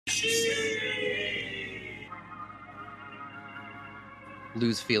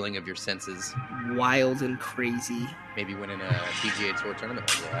lose feeling of your senses. Wild and crazy. Maybe winning a PGA Tour tournament.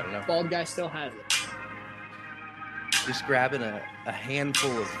 Yeah, I don't know. Bald guy still has it. Just grabbing a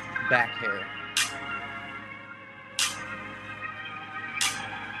handful of back hair.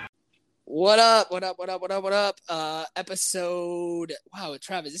 What up? Episode... Wow,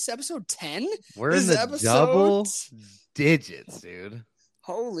 Travis, this is episode 10? We're in the double digits, dude.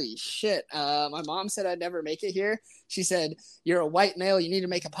 Holy shit. My mom said I'd never make it here. She said, you're a white male, you need to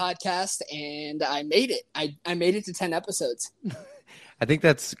make a podcast, and I made it. I made it to 10 episodes. I think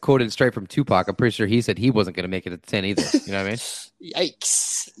that's quoted straight from Tupac. I'm pretty sure he said he wasn't going to make it at 10 either. You know what I mean?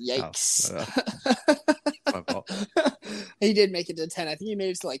 Yikes. My fault. He did make it to 10. I think he made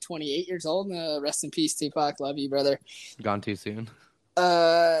it to like 28 years old. Rest in peace, Tupac. Love you, brother. Gone too soon.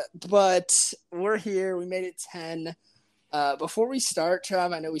 But we're here. We made it 10. Before we start,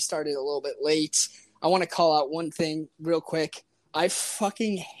 Trav, I know we started a little bit late. I want to call out one thing real quick. I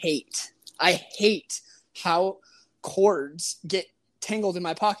fucking hate how cords get tangled in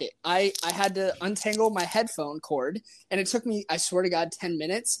my pocket. I had to untangle my headphone cord, and it took me, I swear to God, 10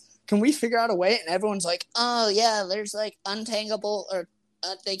 minutes. Can we figure out a way? And everyone's like, oh, yeah, there's like untangable, or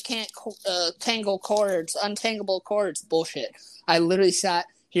they can't tangle cords, untangable cords. Bullshit. I literally sat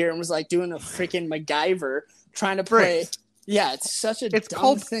here and was like doing a freaking MacGyver trying to play. Yeah, it's such a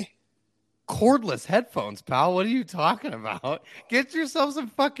dumb thing. Cordless headphones, pal. What are you talking about? Get yourself some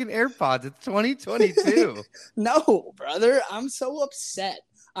fucking AirPods. It's 2022. No, brother. I'm so upset.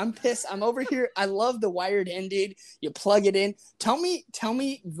 I'm pissed. I'm over here. I love the wired in, dude. You plug it in. Tell me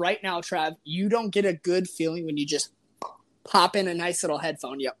right now, Trav, you don't get a good feeling when you just pop in a nice little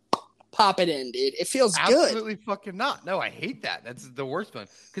headphone. You pop it in, dude. It feels good. Absolutely fucking not. No, I hate that. That's the worst one.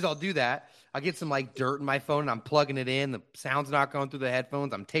 Because I'll do that. I get some like dirt in my phone and I'm plugging it in. The sound's not going through the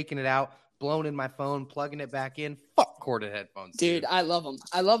headphones. I'm taking it out, blowing in my phone, plugging it back in. Fuck corded headphones. Dude, I love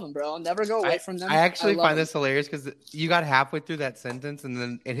them, bro. I'll never go away from them. I actually find this hilarious because you got halfway through that sentence and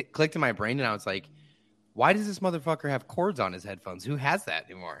then it clicked in my brain and I was like, why does this motherfucker have cords on his headphones? Who has that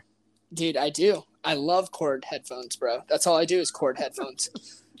anymore? Dude, I do. I love cord headphones, bro. That's all I do is cord headphones.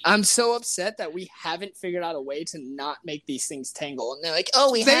 I'm so upset that we haven't figured out a way to not make these things tangle. And they're like,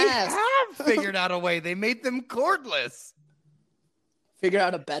 oh, they have figured out a way. They made them cordless. Figure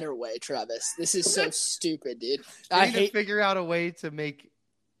out a better way, Travis. This is so stupid, dude. I need to figure out a way to make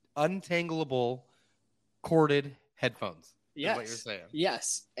untangleable corded headphones. Yes. Is what you're saying.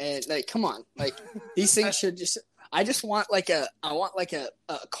 Yes. And like, come on. Like these things should just, I want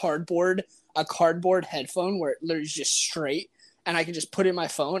a cardboard headphone where it literally is just straight. And I can just put in my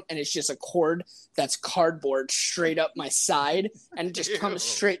phone, and it's just a cord that's cardboard straight up my side, and it just comes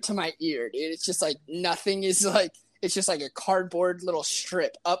straight to my ear, dude. It's just like nothing is like – it's just like a cardboard little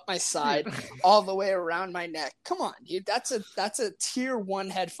strip up my side all the way around my neck. Come on, dude. That's a tier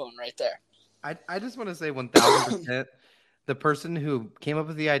 1 headphone right there. I just want to say 1,000%, the person who came up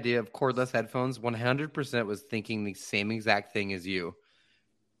with the idea of cordless headphones 100% was thinking the same exact thing as you.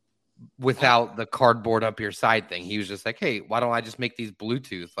 Without the cardboard up your side thing. He was just like, hey, why don't I just make these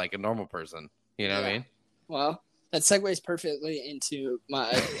Bluetooth like a normal person? You know what I mean? Well, that segues perfectly into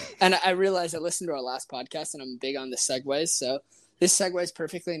my and I realized I listened to our last podcast and I'm big on the segues. So this segues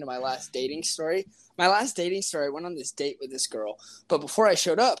perfectly into my last dating story. My last dating story, I went on this date with this girl. But before I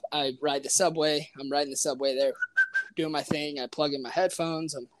showed up, I ride the subway. I'm riding the subway there, doing my thing. I plug in my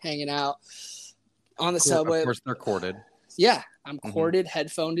headphones. I'm hanging out on the subway. Of course, they're corded. Yeah, I'm corded,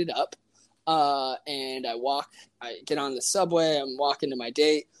 headphoned up, and I get on the subway, I'm walking to my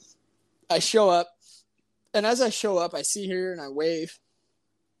date, I show up, and as I show up, I see her, and I wave,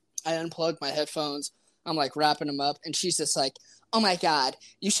 I unplug my headphones, I'm, like, wrapping them up, and she's just like, oh, my God,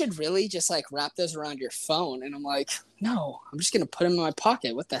 you should really just, like, wrap those around your phone, and I'm like, no, I'm just going to put them in my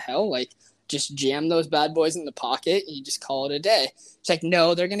pocket, what the hell, like, just jam those bad boys in the pocket and you just call it a day. She's like,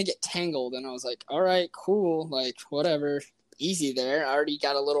 no, they're going to get tangled. And I was like, all right, cool. Like, whatever. Easy there. I already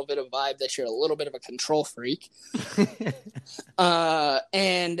got a little bit of vibe that you're a little bit of a control freak.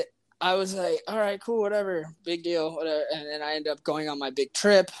 And I was like, all right, cool, whatever. Big deal, whatever. And then I end up going on my big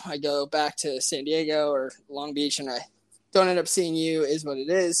trip. I go back to San Diego or Long Beach and I don't end up seeing you, is what it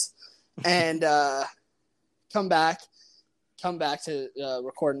is. And come back to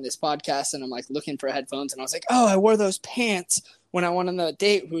recording this podcast, and I'm like looking for headphones, and I was like, oh, I wore those pants when I went on the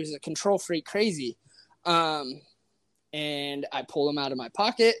date who's a control freak crazy. And I pull them out of my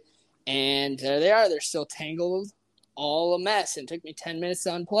pocket, and there they are. They're still tangled, all a mess, and it took me 10 minutes to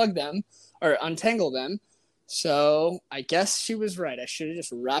unplug them or untangle them. So I guess she was right. I should have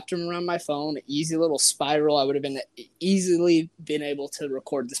just wrapped them around my phone, an easy little spiral. I would have easily been able to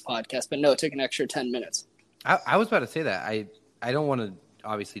record this podcast, but no, it took an extra 10 minutes. I was about to say that. I don't want to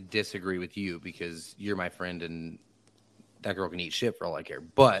obviously disagree with you because you're my friend and that girl can eat shit for all I care.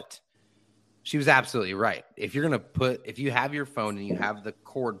 But she was absolutely right. If you have your phone and you have the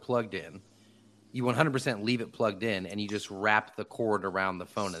cord plugged in, you 100% leave it plugged in and you just wrap the cord around the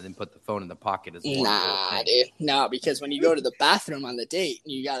phone and then put the phone in the pocket as one little thing. Dude. No, because when you go to the bathroom on the date,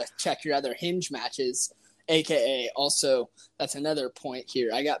 you got to check your other Hinge matches, aka also, that's another point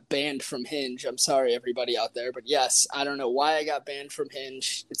here. I got banned from Hinge. I'm sorry, everybody out there. But yes, I don't know why I got banned from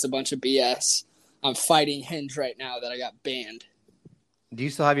Hinge. It's a bunch of BS. I'm fighting Hinge right now that I got banned. Do you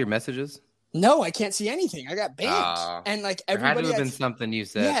still have your messages? No, I can't see anything. I got banned. And like everybody there had to have been something you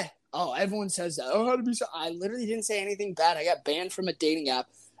said. Yeah. Oh, everyone says that. Oh, how to be so. I literally didn't say anything bad. I got banned from a dating app,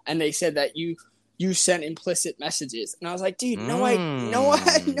 and they said that you sent implicit messages, and I was like, dude, no, I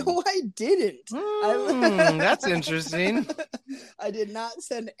didn't. That's interesting. I did not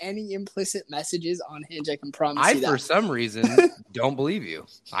send any implicit messages on Hinge. I can promise you that. For some reason, don't believe you.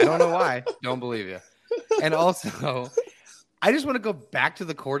 I don't know why. Don't believe you. And also, I just want to go back to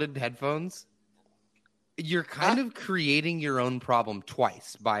the corded headphones. You're kind of creating your own problem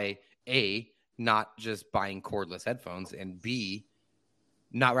twice by A, not just buying cordless headphones, and B,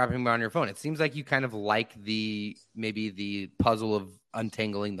 not wrapping them around your phone. It seems like you kind of like maybe the puzzle of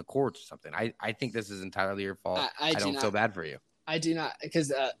untangling the cords or something. I think this is entirely your fault. I don't feel bad for you. I do not,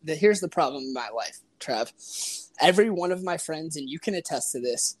 because here's the problem in my life, Trev. Every one of my friends, and you can attest to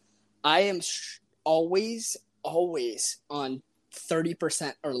this, I am always on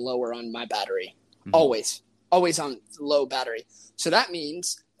 30% or lower on my battery. Mm-hmm. Always on low battery. So that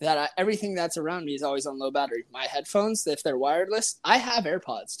means that everything that's around me is always on low battery. My headphones, if they're wireless, I have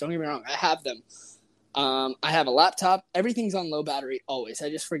AirPods. Don't get me wrong. I have them. I have a laptop. Everything's on low battery always. I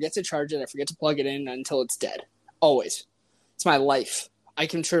just forget to charge it. I forget to plug it in until it's dead. Always. It's my life.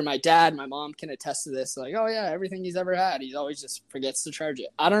 I'm sure my dad, my mom can attest to this. Like, oh yeah, everything he's ever had, he always just forgets to charge it.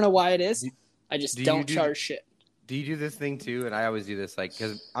 I don't know why it is. I just don't charge shit. Do you do this thing too? And I always do this, like,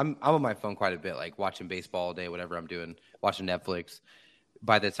 because I'm on my phone quite a bit, like watching baseball all day, whatever I'm doing, watching Netflix.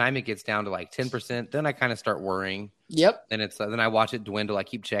 By the time it gets down to like 10%, then I kind of start worrying. Yep. Then I watch it dwindle. I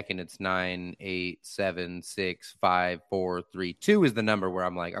keep checking. It's 9, 8, 7, 6, 5, 4, 3, 2 is the number where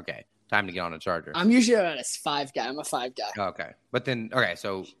I'm like, okay, time to get on a charger. I'm usually at a 5 guy. I'm a 5 guy. Okay. But then,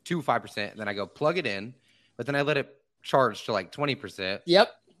 so 5%. And then I go plug it in, but then I let it charge to like 20%.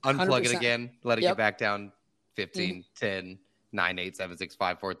 Yep. Unplug it again, let it get back down 15, 10, 9, 8, 7, 6,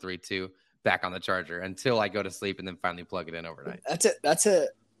 5, 4, 3, 2, back on the charger until I go to sleep and then finally plug it in overnight.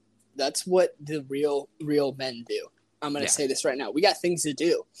 That's what the real men do. I'm going to say this right now. We got things to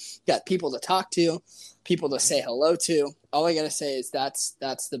do. We got people to talk to, people to say hello to. All I got to say is that's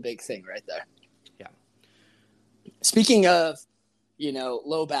the big thing right there. Yeah. Speaking of,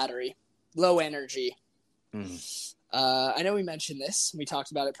 low battery, low energy. I know we mentioned this. We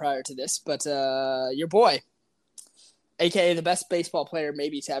talked about it prior to this, but your boy, a.k.a. the best baseball player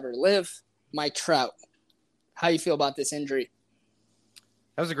maybe to ever live, Mike Trout. How you feel about this injury?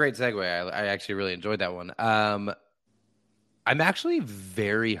 That was a great segue. I actually really enjoyed that one. I'm actually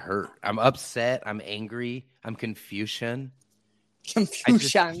very hurt. I'm upset. I'm angry. I'm Confucian.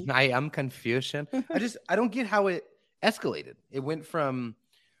 I am Confucian. I don't get how it escalated. It went from,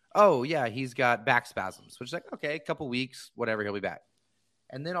 oh, yeah, he's got back spasms, which is like, okay, a couple weeks, whatever, he'll be back.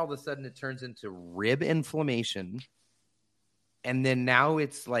 And then all of a sudden it turns into rib inflammation. And then now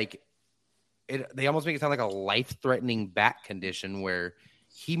it's like, they almost make it sound like a life-threatening back condition where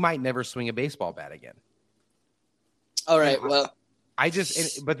he might never swing a baseball bat again. All right, but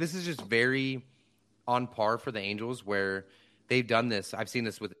this is just very on par for the Angels where they've done this. I've seen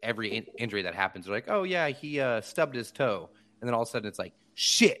this with every injury that happens. They're like, oh, yeah, he stubbed his toe. And then all of a sudden it's like,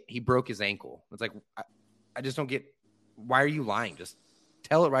 shit, he broke his ankle. It's like, I just don't get, why are you lying? Just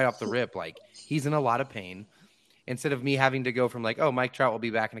tell it right off the rip. Like, he's in a lot of pain. Instead of me having to go from like, oh, Mike Trout will be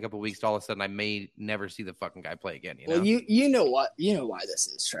back in a couple of weeks to all of a sudden I may never see the fucking guy play again. Well, you know what? You know why this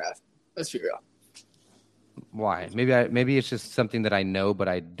is, Trav. Let's be real. Why? Maybe it's just something that I know, but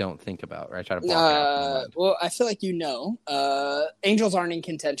I don't think about, or I try to block out. Well, I feel like Angels aren't in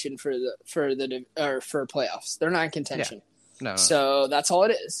contention for playoffs. They're not in contention. Yeah. No. So that's all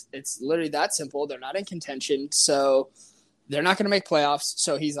it is. It's literally that simple. They're not in contention, so they're not going to make playoffs.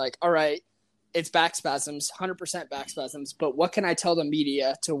 So he's like, all right, it's back spasms, 100% back spasms. But what can I tell the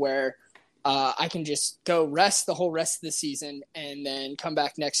media to where I can just go rest the whole rest of the season and then come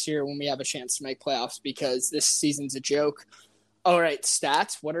back next year when we have a chance to make playoffs because this season's a joke. All right,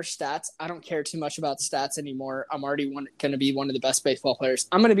 stats. What are stats? I don't care too much about stats anymore. I'm already going to be one of the best baseball players.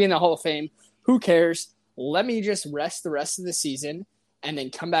 I'm going to be in the Hall of Fame. Who cares? Let me just rest the rest of the season and then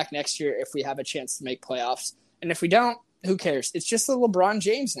come back next year if we have a chance to make playoffs. And if we don't, who cares? It's just the LeBron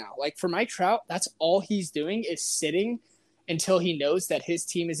James now. Like for Mike Trout, that's all he's doing is sitting until he knows that his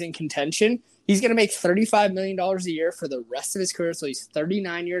team is in contention. He's going to make $35 million a year for the rest of his career. So he's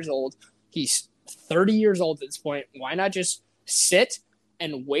 39 years old. He's 30 years old at this point. Why not just sit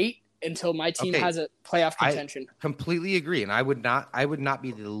and wait until my team has a playoff contention? I completely agree. And I would not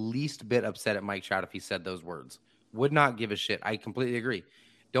be the least bit upset at Mike Trout if he said those words. Would not give a shit. I completely agree.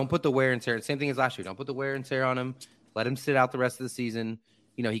 Don't put the wear and tear. Same thing as last year. Don't put the wear and tear on him. Let him sit out the rest of the season.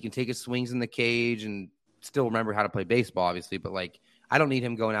 You know, he can take his swings in the cage and still remember how to play baseball, obviously. But, like, I don't need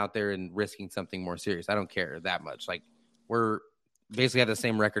him going out there and risking something more serious. I don't care that much. Like, we're basically have the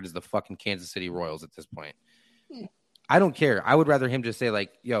same record as the fucking Kansas City Royals at this point. I don't care. I would rather him just say,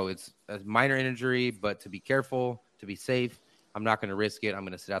 like, yo, it's a minor injury, but to be careful, to be safe, I'm not going to risk it. I'm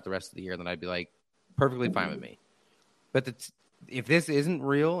going to sit out the rest of the year. And then I'd be like, perfectly fine with me. But if this isn't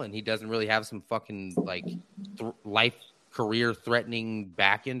real and he doesn't really have some fucking like life career threatening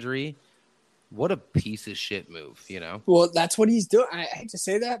back injury, what a piece of shit move, you know? Well, that's what he's doing. I hate to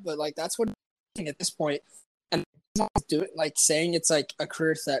say that, but like that's what he's doing at this point. And do it like saying it's like a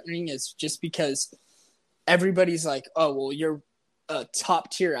career threatening is just because everybody's like, oh well, you're a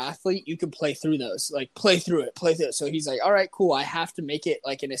top tier athlete, you can play through those, like play through it. So he's like, all right, cool. I have to make it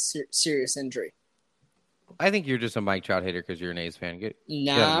like in a serious injury. I think you're just a Mike Trout hater because you're an A's fan.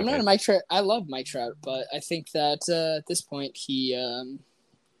 Nah, I'm not a Mike Trout. I love Mike Trout, but I think that at this point he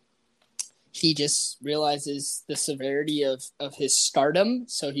just realizes the severity of his stardom.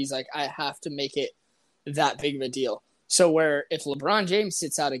 So he's like, I have to make it that big of a deal. So where if LeBron James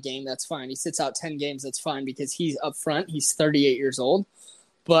sits out a game, that's fine. He sits out 10 games, that's fine because he's up front. He's 38 years old.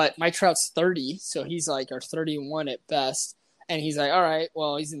 But Mike Trout's 30, so he's like, or 31 at best. And he's like, all right,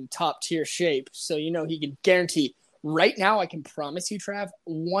 well, he's in top tier shape. So, you know, he can guarantee right now, I can promise you, Trav,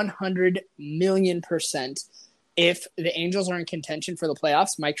 100,000,000%. If the Angels are in contention for the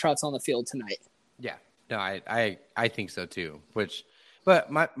playoffs, Mike Trout's on the field tonight. Yeah, no, I think so too.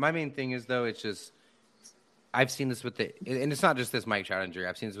 But my main thing is though, it's just, I've seen this and it's not just this Mike Trout injury.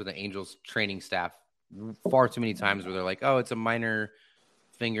 I've seen this with the Angels training staff far too many times where they're like, oh, it's a minor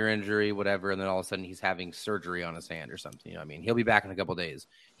finger injury, whatever, and then all of a sudden he's having surgery on his hand or something. You know what I mean? He'll be back in a couple of days.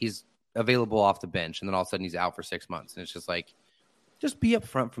 He's available off the bench, and then all of a sudden he's out for 6 months. And it's just like, just be up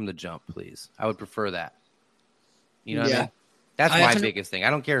front from the jump, please. I would prefer that. You know what I mean? That's my biggest thing. I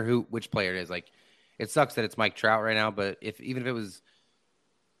don't care which player it is. Like, it sucks that it's Mike Trout right now, but even if it was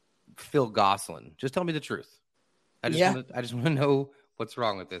Phil Gosselin, just tell me the truth. I just want to know what's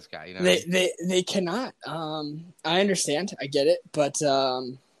wrong with this guy. You know, they cannot. I understand. I get it, but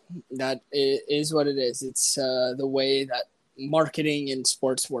that is what it is. It's the way that marketing and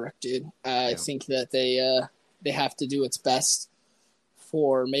sports work, dude. I think that they have to do its best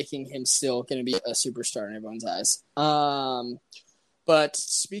for making him still going to be a superstar in everyone's eyes. But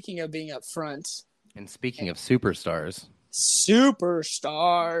speaking of being up front, and speaking of superstars,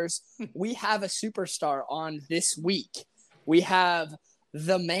 we have a superstar on this week. We have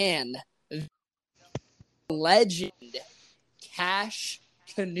the man, the legend, Kash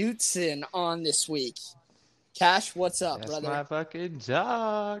Knudson on this week. Cash, what's up, brother? That's my fucking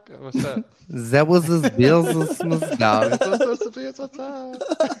jock. What's up? That was his business, dog. What's up?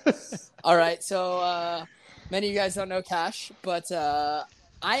 All right, so many of you guys don't know Cash, but I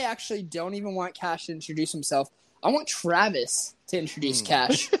actually don't even want Cash to introduce himself. I want Travis to introduce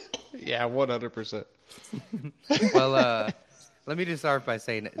Cash. Yeah, 100%. Well, let me just start by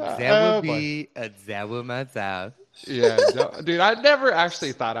saying that would be a Zawamata. Yeah, dude, I never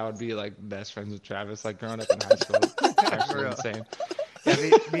actually thought I would be like best friends with Travis. Like growing up in high school, actually insane.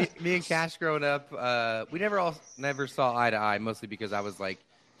 Yeah, me and Cash growing up, we never saw eye to eye. Mostly because I was like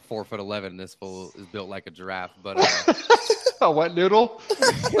 4'11", and this fool is built like a giraffe. But a wet noodle.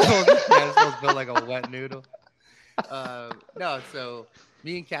 Yeah, this fool's built like a wet noodle. No, so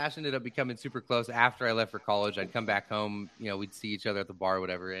me and Cash ended up becoming super close after I left for college. I'd come back home, you know, we'd see each other at the bar or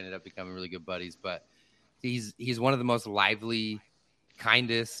whatever. Ended up becoming really good buddies. But he's one of the most lively,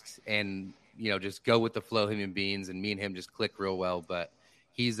 kindest, and, you know, just go with the flow human beings. And me and him just click real well. But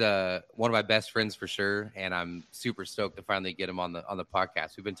he's one of my best friends for sure, and I'm super stoked to finally get him on the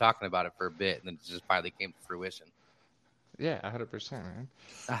podcast. We've been talking about it for a bit, and then it just finally came to fruition. Yeah, 100%, man.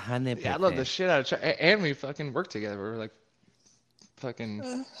 100%. Yeah, I love the shit out of Travis. And we fucking work together. We're like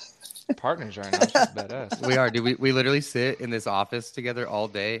fucking partners right now. It's just badass. We are, dude. We literally sit in this office together all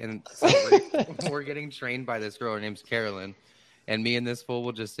day, and so we're getting trained by this girl. Her name's Carolyn, and me and this fool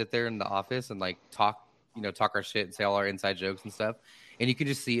will just sit there in the office and like talk our shit and say all our inside jokes and stuff. and you can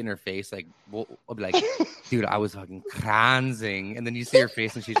just see it in her face. Like, I'll be like, dude, I was fucking cransing. And then you see her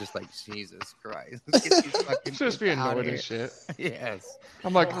face and she's just like, Jesus Christ. She's just being annoyed as shit. Yes.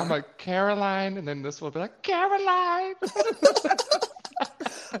 I'm like, Caroline. And then this will be like, Caroline.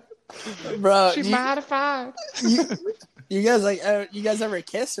 Bro, she modified. You guys ever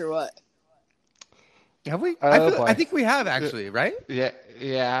kiss or what? Have we? I think we have actually, right?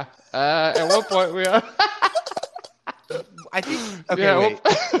 Yeah. At one point we are. I think.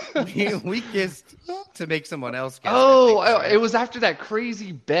 Okay, wait. we kissed to make someone else kiss. It was after that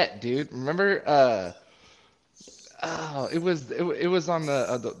crazy bet, dude. Remember? It was on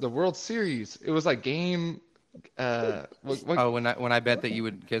the World Series. It was like game. When I bet that you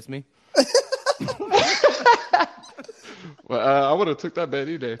would kiss me. Well, I would have took that bet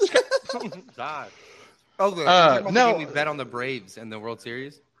any day. God. No, we bet on the Braves in the World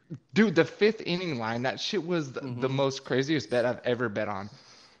Series. Dude, the 5th inning line, that shit was the most craziest bet I've ever bet on.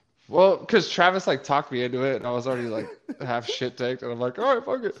 Well, because Travis like talked me into it, and I was already like half shit taked, and I'm like, all right,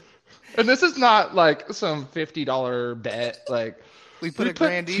 fuck it. And this is not like some $50 bet. Like we put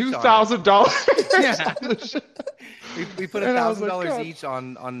 $2,000. Yeah. we put $1,000 each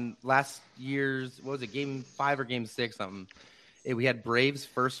on last year's, what was it, game 5 or game 6 something. We had Braves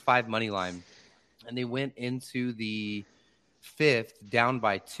first 5 money line, and they went into the 5th down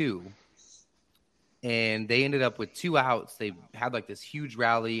by 2, and they ended up with 2 outs. They had like this huge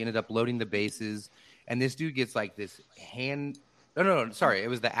rally, ended up loading the bases, and this dude gets like this hand. No, sorry, it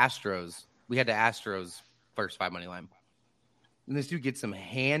was the Astros. We had the Astros first 5 money line, and this dude gets some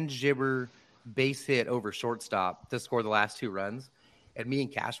hand jibber base hit over shortstop to score the last 2 runs. And me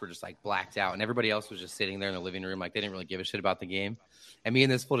and Cash were just like blacked out, and everybody else was just sitting there in the living room like they didn't really give a shit about the game. And me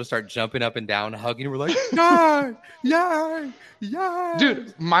and this fool just start jumping up and down, hugging. We're like, yay!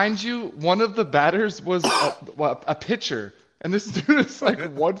 Dude, mind you, one of the batters was a pitcher, and this dude is like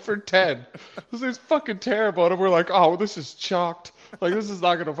 1 for 10. This is fucking terrible. And we're like, oh, this is chalked. Like, this is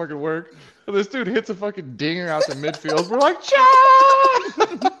not gonna fucking work. And this dude hits a fucking dinger out to midfield. We're like,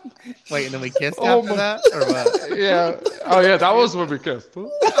 chalk! Wait, and then we kissed after that, or what? Yeah. Oh yeah, that was when we kissed.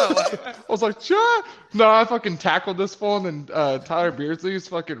 I was like, chalk! No, I fucking tackled this fool, and then Tyler Beardsley's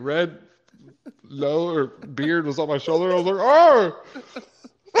fucking red beard was on my shoulder. I was like, oh!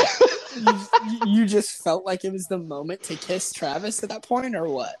 You just felt like it was the moment to kiss Travis at that point, or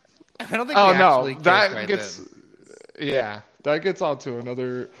what? I don't think. Oh no, that gets. Then. Yeah, that gets on to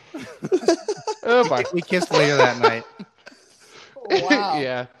another. We kissed later that night. Wow.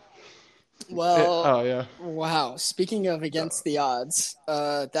 Yeah. Well. Wow. Speaking of against the odds,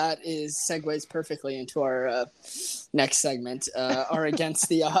 that segues perfectly into our next segment. Our against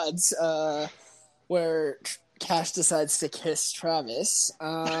the odds, where Cash decides to kiss Travis.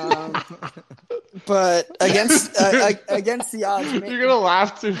 But against the odds, you're gonna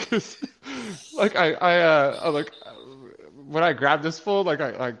laugh too, because like I like when I grabbed this fool, like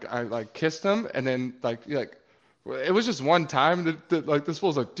I kissed him, and then like it was just one time that like this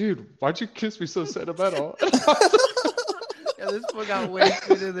fool's like, dude, why'd you kiss me so sentimental? Yeah, this fool got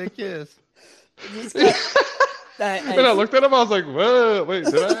wasted in the kiss. And I looked at him, I was like, wait,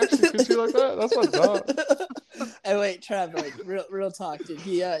 did I actually kiss you like that? That's what's up. Hey, wait, Trev, like, real talk, dude.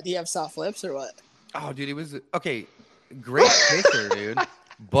 Do you have soft lips or what? Oh, dude, he was okay. Great kisser, dude,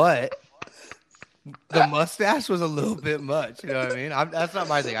 but the mustache was a little bit much. You know what I mean? That's not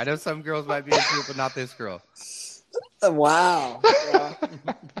my thing. I know some girls might be into it, but not this girl. Wow.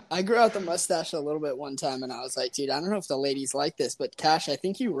 I grew out the mustache a little bit one time, and I was like, dude, I don't know if the ladies like this, but Cash, I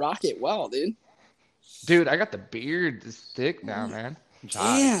think you rock it well, dude. Dude, I got the beard is thick now, man.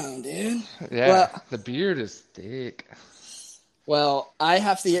 Damn, dude. Yeah, well, the beard is thick. Well,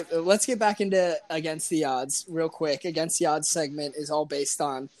 let's get back into Against the Odds real quick. Against the Odds segment is all based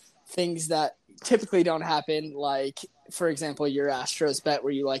on things that typically don't happen, like, for example, your Astros bet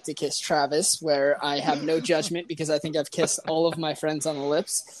where you like to kiss Travis, where I have no judgment because I think I've kissed all of my friends on the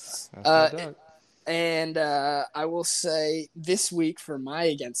lips. And I will say this week for my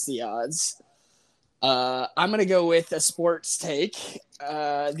Against the Odds, I'm going to go with a sports take.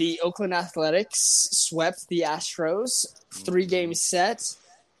 The Oakland Athletics swept the Astros 3-game set.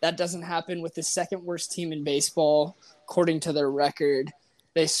 That doesn't happen with the second worst team in baseball, according to their record.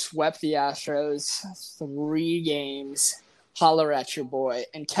 They swept the Astros 3 games. Holler at your boy.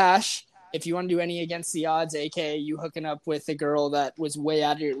 And Cash, if you want to do any Against the Odds, aka you hooking up with a girl that was way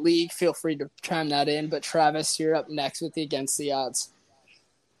out of your league, feel free to chime that in. But Travis, you're up next with the Against the Odds.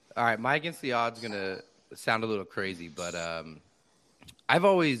 All right, my Against the Odds is going to sound a little crazy, but I've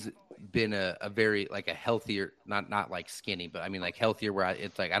always been a very, like, a healthier, not like skinny, but I mean like healthier where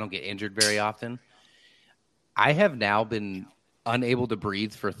it's like I don't get injured very often. I have now been unable to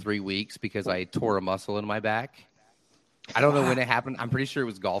breathe for 3 weeks because I tore a muscle in my back. I don't know when it happened. I'm pretty sure it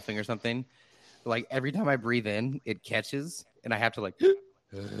was golfing or something. Like every time I breathe in, it catches, and I have to like.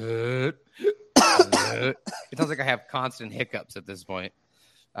 It sounds like I have constant hiccups at this point.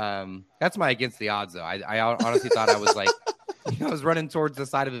 That's my against the odds, though. I honestly thought I was like, I was running towards the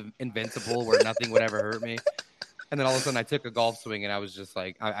side of invincible where nothing would ever hurt me, and then all of a sudden I took a golf swing, and I was just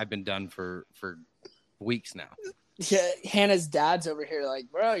like, I've been done for weeks now. Yeah, Hannah's dad's over here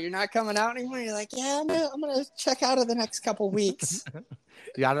like, bro, you're not coming out anymore. You're like, yeah, no, I'm gonna check out of the next couple weeks.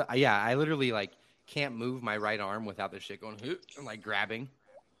 Yeah, I literally like can't move my right arm without the shit going and like grabbing.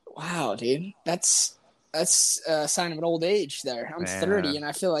 Wow, dude, that's a sign of an old age. There, I'm 30, and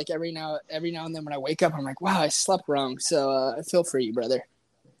I feel like every now and then when I wake up, I'm like, wow, I slept wrong. So I feel for you, brother.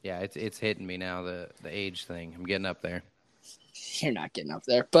 Yeah, it's hitting me now. The age thing. I'm getting up there. You're not getting up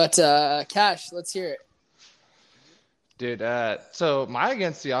there, but Cash, let's hear it. Dude, so my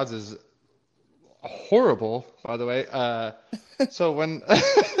against the odds is horrible, by the way. So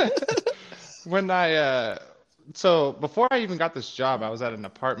so before I even got this job, I was at an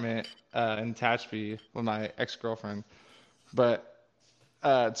apartment in Tehachapi with my ex-girlfriend. But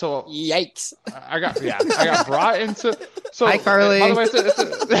so yikes! I got brought into. So hi, Carly. By the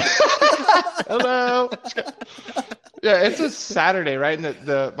way, hello. Yeah, it's a Saturday, right?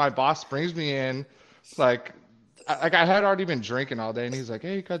 And my boss brings me in, like I had already been drinking all day, and he's like,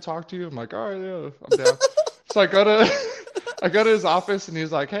 "Hey, can I talk to you?" I'm like, "All right, yeah, I'm down." So I go to his office, and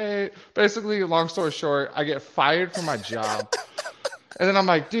he's like, "Hey," basically, long story short, I get fired from my job, and then I'm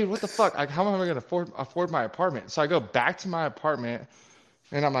like, "Dude, what the fuck? Like, how am I gonna afford my apartment?" So I go back to my apartment,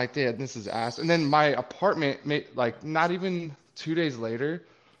 and I'm like, "Dude, this is ass." And then my apartment, like, not even 2 days later,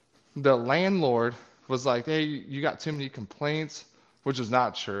 the landlord was like, "Hey, you got too many complaints," which was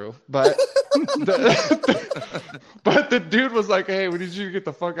not true, but. But the dude was like, "Hey, we need you to get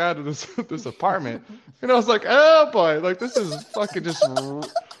the fuck out of this apartment." And I was like, "Oh boy, like this is fucking just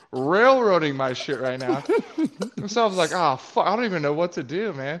railroading my shit right now." So I was like, "Oh fuck, I don't even know what to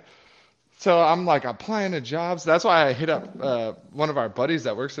do, man." So I'm like applying to jobs. That's why I hit up one of our buddies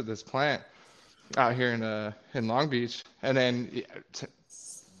that works at this plant out here in Long Beach, and then,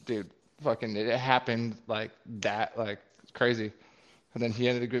 dude, fucking it happened like that, like crazy. And then he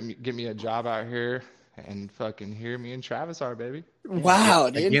ended up getting me a job out here, and fucking here me and Travis are, baby. Wow,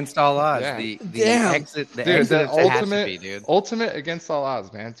 dude. Against all odds. Yeah. The Damn. exit the Dude, exit the of Tehachapi, dude. ultimate against all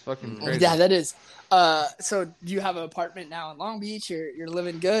odds, man. It's fucking crazy. Yeah, that is. So do you have an apartment now in Long Beach? You're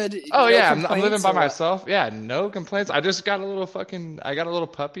living good? Oh No yeah, I'm living by or what? myself. Yeah, no complaints. I just got I got a little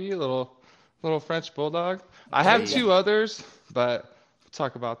puppy, a little French bulldog. I have There you 2 others, but we'll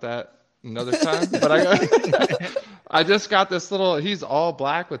talk about that another time. But I just got this he's all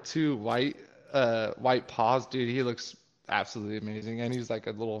black with 2 white paws, dude. He looks absolutely amazing, and he's like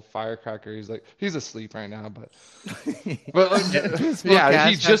a little firecracker. He's asleep right now, but yeah,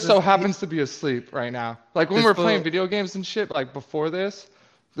 he just so happens to be asleep right now. Like when we're playing video games and shit, like before this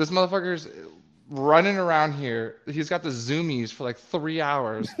motherfucker's running around here. He's got the zoomies for like 3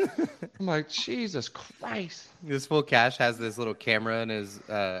 hours. I'm like, Jesus Christ. This fool Cash has this little camera in his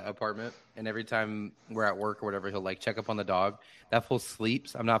apartment, and every time we're at work or whatever, he'll like check up on the dog. That fool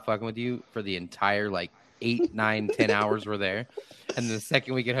sleeps. I'm not fucking with you for the entire like 8, 9, 10 hours we're there. And the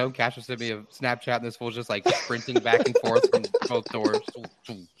second we get home, Cash will send me a Snapchat, and this fool's just like sprinting back and forth from both doors.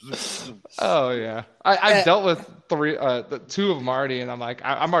 Oh yeah, I dealt with 2 of them already, and I'm like,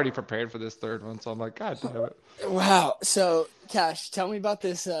 I'm already prepared for this 3rd one. So I'm like, God damn it. Wow. So, Cash, tell me about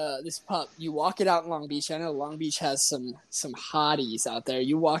this this pup. You walk it out in Long Beach. I know Long Beach has some hotties out there.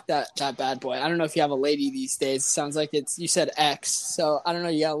 You walk that bad boy. I don't know if you have a lady these days. It sounds like you said ex. So I don't know.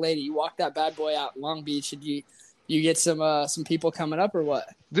 You got a lady. You walk that bad boy out in Long Beach, and you get some people coming up or what?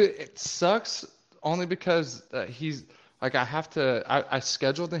 It sucks only because he's like, I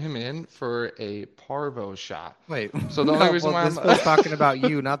scheduled him in for a parvo shot. Wait, so the only reason why this fool's talking about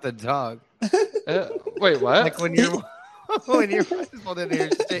you, not the dog. Wait, what? Like when you're well, then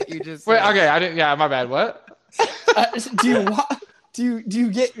you just wait. Okay, I didn't. Yeah, my bad. What? Do you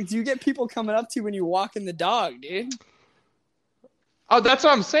get people coming up to you when you walking the dog, dude? Oh, that's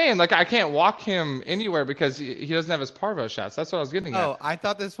what I'm saying. Like, I can't walk him anywhere because he doesn't have his parvo shots. That's what I was getting at. Oh, I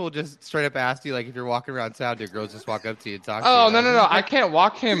thought this fool just straight up asked you, like, if you're walking around town, do girls just walk up to you and talk to you? Oh, no. I can't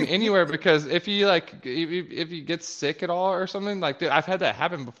walk him anywhere because if he gets sick at all or something, like, dude, I've had that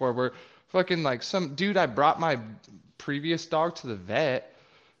happen before where fucking, like, some dude, I brought my previous dog to the vet,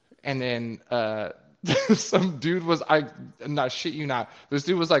 and then some dude I'm not shit you not. This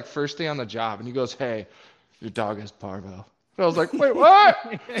dude was, like, first day on the job, and he goes, "Hey, your dog has parvo." And I was like, wait,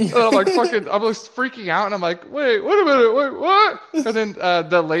 what? And I'm like, I was freaking out, and I'm like, wait a minute, wait, what? And then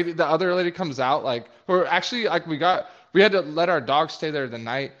the other lady comes out, like, or actually, like, we had to let our dog stay there the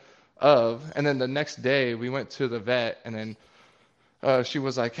night of, and then the next day we went to the vet, and then she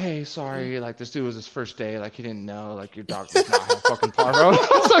was like, hey, sorry, like, this dude was his first day, like, he didn't know, like, your dog does not have fucking parvo. I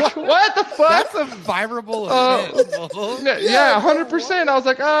was like, what the fuck? That's a vibrable event. Yeah, 100%. I was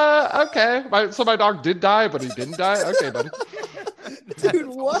like, okay. So my dog did die, but he didn't die? Okay, buddy. Dude,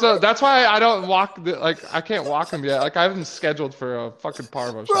 what? So that's why I don't walk, I can't walk him yet. Like, I haven't scheduled for a fucking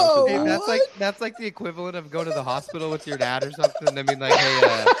parvo Bro, shot. Hey, what? that's like the equivalent of going to the hospital with your dad or something. I mean, like,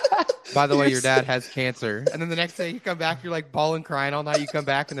 hey, by the way, your dad has cancer. And then the next day you come back, you're like bawling, crying all night. You come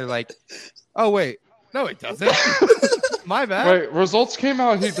back and they're like, oh, wait. No, it doesn't. My bad. Wait, results came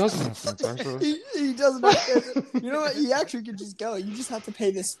out. He doesn't have cancer. So. He doesn't have cancer. You know what? He actually could just go. You just have to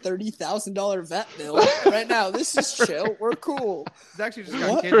pay this $30,000 vet bill right now. This is chill. We're cool. He's actually just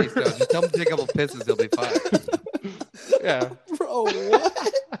got kidney stones. Just tell him to take a couple pisses. He'll be fine. Yeah. Bro,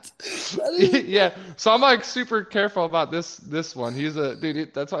 what? Yeah. So I'm like super careful about this one. He's a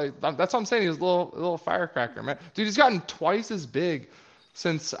dude. That's what I'm saying. He's a little firecracker, man. Dude, he's gotten twice as big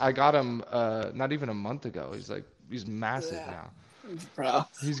since I got him. Not even a month ago. He's massive now. Bro,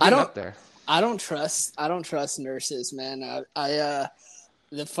 He's getting up there. I don't trust nurses, man. I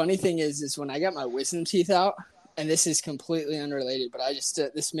the funny thing is when I got my wisdom teeth out, and this is completely unrelated, but I just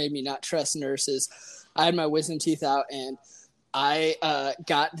this made me not trust nurses. I had my wisdom teeth out, and I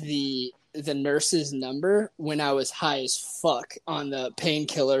got the nurse's number when I was high as fuck on the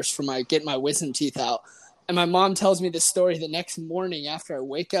painkillers for getting my wisdom teeth out. And my mom tells me this story the next morning after I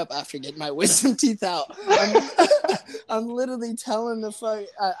wake up after getting my wisdom teeth out. I'm literally telling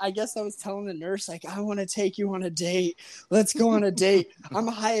I guess I was telling the nurse, like, I want to take you on a date. Let's go on a date. I'm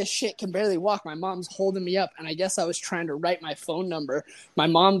high as shit, can barely walk. My mom's holding me up. And I guess I was trying to write my phone number. My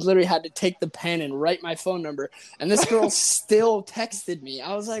mom literally had to take the pen and write my phone number. And this girl still texted me.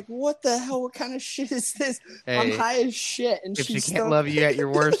 I was like, what the hell? What kind of shit is this? Hey, I'm high as shit. And if she still... can't love you at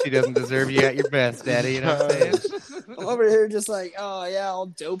your worst, she doesn't deserve you at your best, Daddy. You know what I'm saying? I'm over here just like, oh yeah, all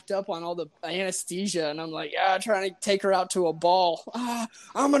doped up on all the anesthesia, and I'm like, yeah, trying to take her out to a ball.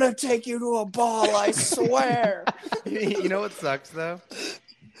 I'm gonna take you to a ball, I swear. You know what sucks though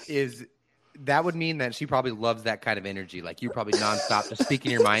is that would mean that she probably loves that kind of energy. Like, you're probably nonstop just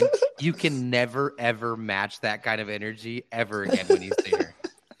speaking your mind. You can never ever match that kind of energy ever again when you see her.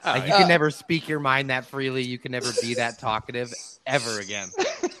 Like, you can never speak your mind that freely. You can never be that talkative ever again.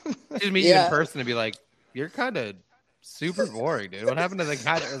 Just meet you in person and be like, you're kind of super boring, dude. What happened to the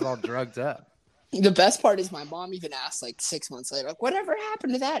guy that was all drugged up? The best part is my mom even asked like 6 months later, like, whatever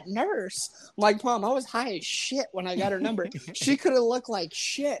happened to that nurse? I'm like, Mom, I was high as shit when I got her number. She could have looked like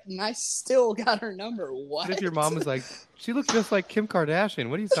shit, and I still got her number. What? What if your mom was like, she looked just like Kim Kardashian?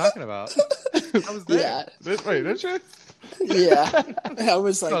 What are you talking about? I was there. Yeah. Wait, did you? Yeah. I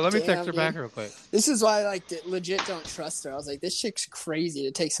was like, let me damn, text her dude. back real quick. This is why I legit don't trust her. I was like, this chick's crazy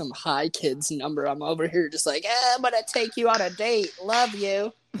to take some high kid's number. I'm over here just like, I'm going to take you on a date. Love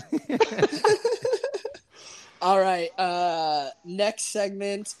you. All right. Next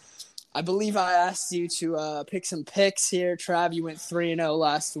segment. I believe I asked you to pick some picks here. Trav, you went 3-0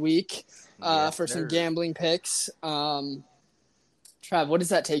 last week for some gambling picks. Trav, what does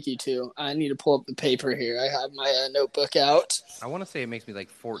that take you to? I need to pull up the paper here. I have my notebook out. I want to say it makes me like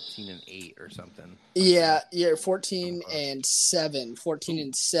 14-8 or something. Yeah, 14-7.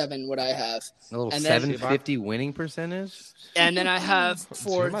 14-7 what I have. A little 750 winning percentage. And then I have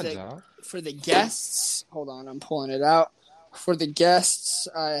for the guests. Hold on, I'm pulling it out. For the guests,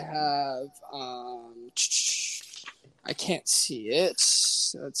 I have I can't see it.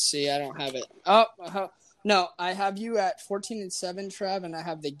 Let's see, I don't have it. No, I have you at 14-7, Trev, and I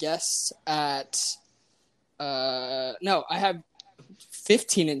have the guests at no, I have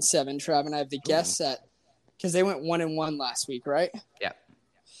 15-7, Trev, and I have the guests at, because they went 1-1 last week, right? Yeah.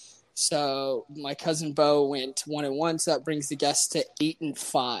 So my cousin Bo went 1-1, so that brings the guests to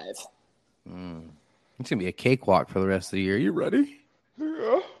 8-5. It's gonna be a cakewalk for the rest of the year. You ready?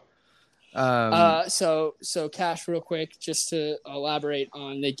 Yeah. So Cash, real quick, just to elaborate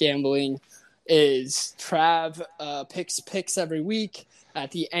on the gambling, is Trav picks every week. At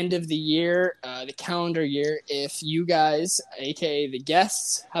the end of the year, the calendar year, if you guys, aka the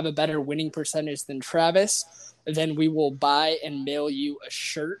guests, have a better winning percentage than Travis, then we will buy and mail you a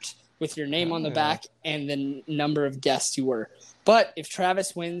shirt with your name on the back and the number of guests you were. But if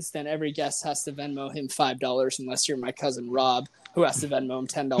Travis wins, then every guest has to Venmo him $5, unless you're my cousin Rob, who has to Venmo him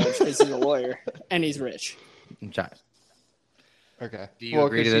 $10 because he's a lawyer and he's rich. Okay. Do you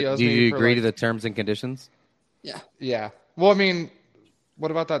agree to the terms and conditions? Yeah. Yeah. Well, I mean, what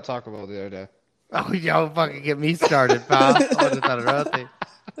about that Taco Bell the other day? Oh, y'all fucking get me started, pal. I would have thought about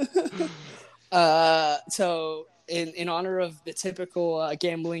it. So in honor of the typical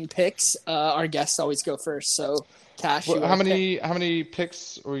gambling picks, our guests always go first. So, Cash, you How want to pick? many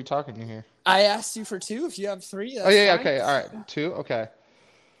picks are we talking here? I asked you for 2. If you have 3, Oh that's yeah, fine. okay, all right, 2, okay.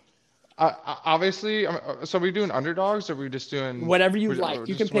 Obviously, so are we doing underdogs or are we just doing Whatever you like.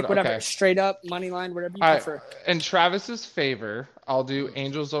 You can pick whatever. Okay. Straight up, money line, whatever you All right. prefer. In Travis's favor, I'll do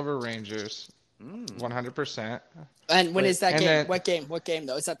Angels over Rangers, 100%. And when is that And game? then- What game? What game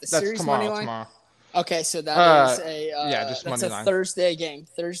though? Is that the That's series money tomorrow. line? Tomorrow. Okay, so that is a just that's money a line. Thursday game.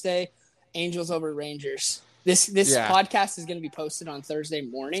 Thursday, Angels over Rangers. This Yeah. podcast is going to be posted on Thursday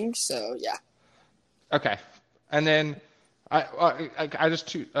morning, so yeah. Okay. And then I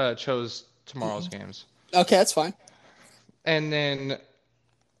just chose tomorrow's games. Okay, that's fine. And then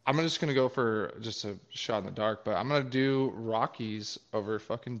I'm just gonna go for just a shot in the dark, but I'm gonna do Rockies over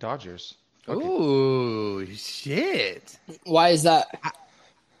fucking Dodgers. Okay. Ooh, shit. Why is that?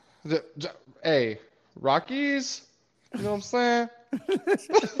 Hey, Rockies. You know what I'm saying? You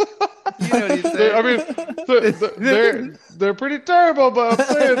know what he's saying. I mean, they're pretty terrible, but I'm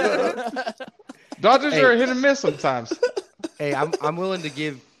saying the Dodgers are a hit and miss sometimes. Hey, I'm willing to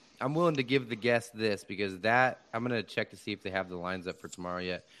give the guest this because that I'm gonna check to see if they have the lines up for tomorrow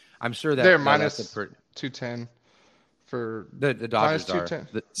yet. I'm sure that They're no, minus that's 210 for the Dodgers are.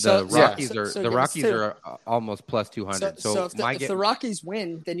 The So- Rockies so- are so the give us Rockies 2. are almost plus 200. So, if the Rockies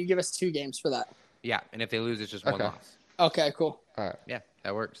win, then you give us 2 games for that. yeah, and if they lose, it's just one Okay. loss. Okay, cool. All right. Yeah,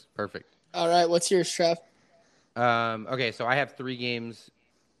 that works. Perfect. All right, what's yours, Trev? Okay, so I have 3 games.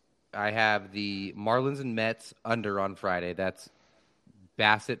 I have the Marlins and Mets under on Friday. That's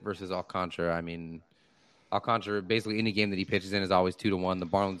Bassett versus Alcantara. I mean, Alcantara, basically any game that he pitches in is always 2-1. The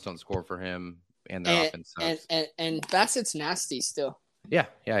Marlins don't score for him, and their offense sucks. And Bassett's nasty still. Yeah,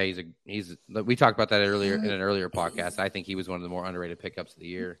 he's. We talked about that earlier in an earlier podcast. I think he was one of the more underrated pickups of the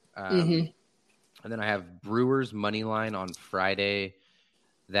year. And then I have Brewers money line on Friday.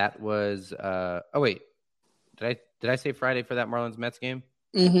 That was. Oh wait, did I say Friday for that Marlins Mets game?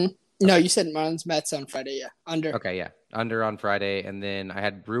 No, you said Marlins Mets on Friday. Yeah, under. Okay, yeah, under on Friday, and then I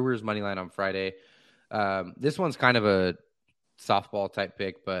had Brewers money line on Friday. This one's kind of a softball type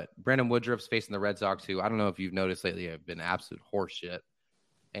pick, but Brandon Woodruff's facing the Red Sox, who I don't know if you've noticed lately have been absolute horseshit.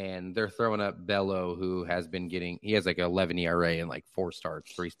 And they're throwing up Bello, who has been he has like an 11 ERA and like 4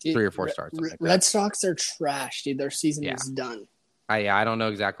 starts, three or 4 starts. Like Red Sox are trash, dude. Their season is done. I don't know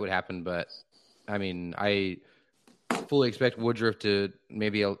exactly what happened, but I mean, I fully expect Woodruff to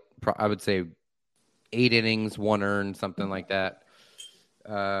maybe, I would say 8 innings, 1 earned, something like that.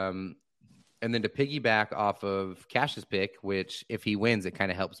 And then to piggyback off of Cash's pick, which if he wins, it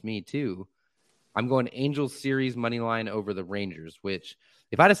kind of helps me too. I'm going Angels series money line over the Rangers, which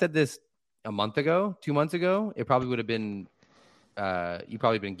if I'd have said this a month ago, 2 months ago, it probably would have been you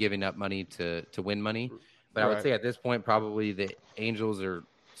probably been giving up money to win money. But I would say at this point, probably the Angels are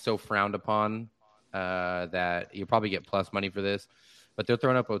so frowned upon that you probably get plus money for this. But they're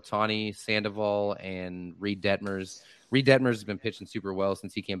throwing up Ohtani, Sandoval, and Reed Detmers. Reed Detmers has been pitching super well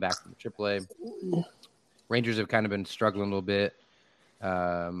since he came back from AAA. Rangers have kind of been struggling a little bit.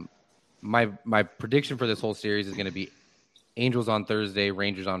 My prediction for this whole series is going to be Angels on Thursday,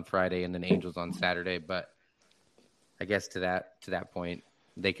 Rangers on Friday, and then Angels on Saturday. But I guess to that point,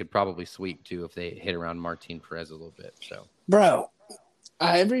 they could probably sweep too if they hit around Martin Perez a little bit. So, bro,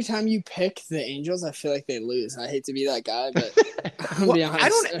 every time you pick the Angels, I feel like they lose. I hate to be that guy, but I'll be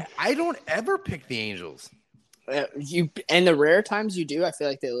honest. I don't ever pick the Angels. And the rare times you do, I feel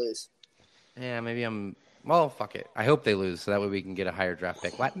like they lose. Yeah, maybe I'm. Well, fuck it. I hope they lose so that way we can get a higher draft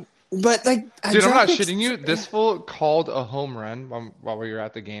pick. What? But like, dude, I'm not shitting you. This fool called a home run while we were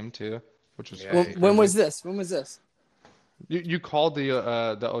at the game too, which was when was this? When was this? You called the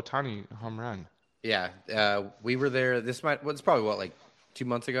Ohtani home run. Yeah, we were there. It's probably like 2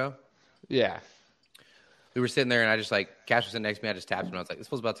 months ago. Yeah, we were sitting there, and I just Cash was sitting next to me. I just tapped him. I was like, "This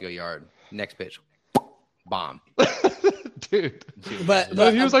fool's about to go yard." Next pitch, bomb. Dude. But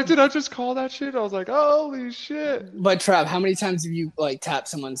he was like, "Did I just call that shit?" I was like, "Holy shit!" But Trav, how many times have you tapped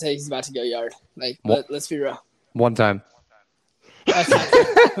someone and say he's about to go yard? Let's be real. One time.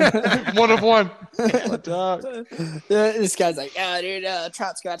 One of one. This guy's like, "Yeah, dude,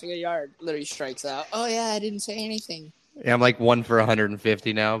 Trout's got to go yard." Literally strikes out. Oh yeah, I didn't say anything. Yeah, I'm like 1 for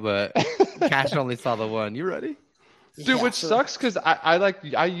 150 now, but Cash only saw the one. You ready? Dude, which sucks because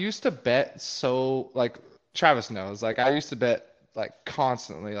I used to bet so Travis knows. I used to bet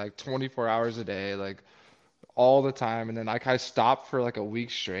constantly, 24 hours a day. all the time, and then like I stopped for like a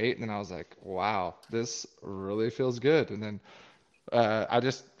week straight, and then I was like, wow, this really feels good. And then I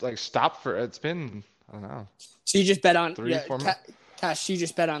just like stopped for it's been I don't know So you just bet on 3 4 months. Cash. You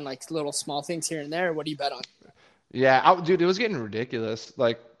just bet on like little small things here and there. What do you bet on? Yeah, dude, it was getting ridiculous.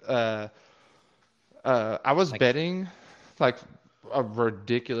 Like I was Like, betting like a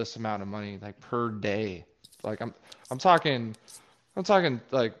ridiculous amount of money like per day. Like I'm talking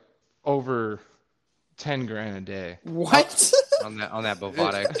like over 10 grand a day. What? on that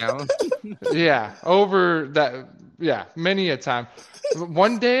Bovada account. Yeah, over that. Yeah, many a time.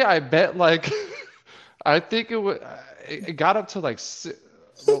 One day I bet like I think it got up to like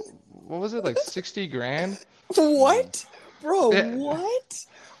what was it like 60 grand? What, bro? Yeah. What?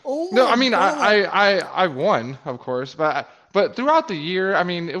 Oh No, my I mean god! I won, of course, but throughout the year, I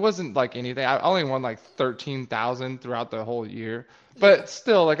mean it wasn't like anything. I only won like 13,000 throughout the whole year, but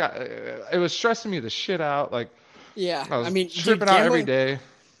still like it was stressing me the shit out. Like Yeah, I I was mean, tripping dude, out every gambling. day.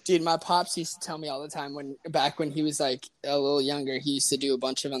 Dude, my pops used to tell me all the time back when he was like a little younger, he used to do a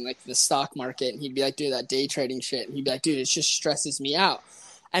bunch of on like the stock market, and he'd be like, "Dude, that day trading shit," and he'd be like, "Dude, it just stresses me out."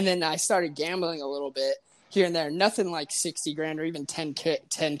 And then I started gambling a little bit here and there, nothing like 60 grand or even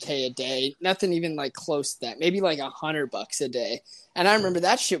 10K a day, nothing even like close to that, maybe like $100 a day. And I remember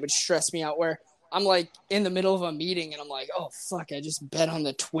that shit would stress me out where I'm like in the middle of a meeting and I'm like, oh fuck, I just bet on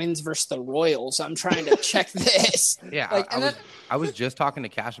the Twins versus the Royals. I'm trying to check this. Yeah, Like, I was just talking to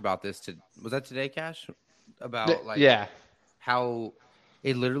Cash about this. Was that today, Cash? About like Yeah. how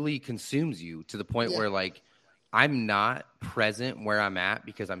it literally consumes you to the point where like I'm not present where I'm at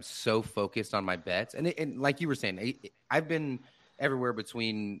because I'm so focused on my bets. And like you were saying, I've been everywhere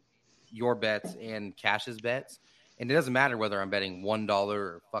between your bets and Cash's bets. And it doesn't matter whether I'm betting $1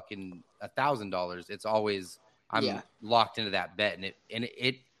 or fucking $1,000. It's always I'm locked into that bet, and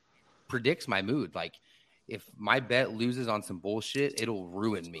it predicts my mood. Like if my bet loses on some bullshit, it'll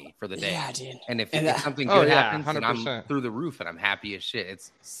ruin me for the day. Yeah, dude. And if something Oh, good yeah, happens, then I'm 100%. through the roof and I'm happy as shit.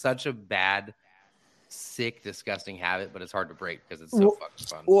 It's such a bad, sick, disgusting habit, but it's hard to break because it's so fucking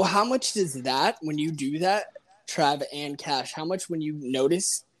fun. Well, how much does that, when you do that, Trav and Cash, how much when you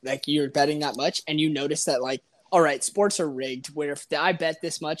notice, like you're betting that much and you notice that like, all right, sports are rigged where if I bet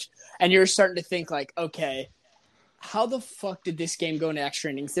this much and you're starting to think like, okay, how the fuck did this game go into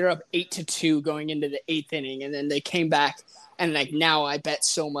extra innings? They're up 8-2 going into the 8th inning, and then they came back, and like now I bet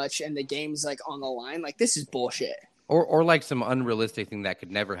so much, and the game's like on the line. Like this is bullshit. Or like some unrealistic thing that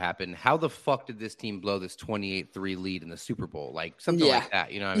could never happen. How the fuck did this team blow this 28-3 lead in the Super Bowl? Like something like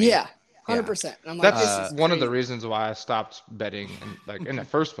that. You know what I mean? Yeah, 100%. I'm like, That's this is one of crazy. the reasons why I stopped betting in the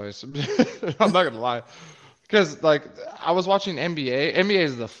first place. I'm not gonna lie. Because like I was watching NBA. NBA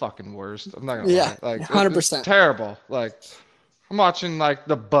is the fucking worst. I'm not gonna lie. Like 100%. it's terrible. Like I'm watching like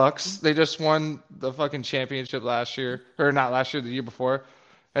the Bucks. They just won the fucking championship last year, or not last year, the year before,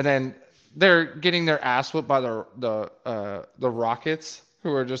 and then they're getting their ass whipped by the Rockets,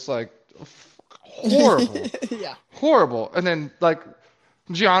 who are just like horrible, Yeah. horrible. And then like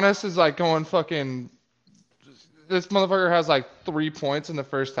Giannis is like going fucking. This motherfucker has like 3 points in the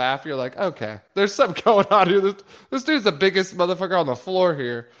first half. You're like, okay, there's something going on here. This dude's the biggest motherfucker on the floor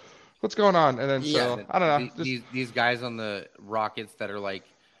here. What's going on? And then so I don't know. These guys on the Rockets that are like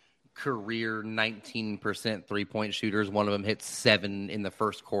career 19% 3-point shooters. One of them hits 7 in the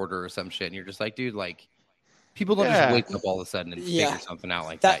first quarter or some shit. And you're just like, dude, like people don't just wake up all of a sudden and figure something out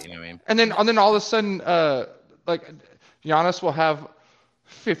like that. You know what I mean? And then all of a sudden, like Giannis will have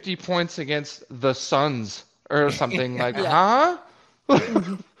 50 points against the Suns or something. Like, huh?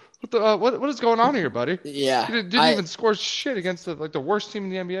 What is going on here, buddy? Yeah. You didn't even score shit against the worst team in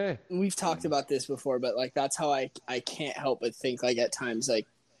the NBA. We've talked about this before, but like that's how I can't help but think like at times like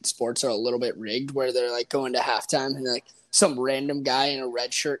sports are a little bit rigged where they're like going to halftime and like some random guy in a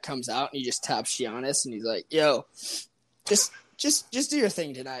red shirt comes out and he just taps Giannis and he's like, yo, just do your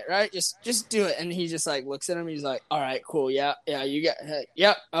thing tonight, right? Just do it. And he just like looks at him. He's like, all right, cool. Yeah. You got,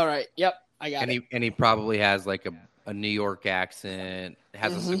 yep. All right. Yep. I got it. And he probably has like a New York accent,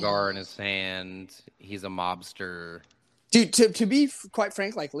 has a cigar in his hand. He's a mobster. Dude, to be quite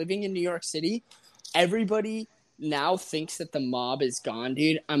frank, like living in New York City, everybody now thinks that the mob is gone,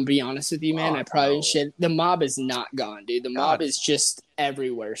 dude. I'm be honest with you, man. I probably should. The mob is not gone, dude. The mob is just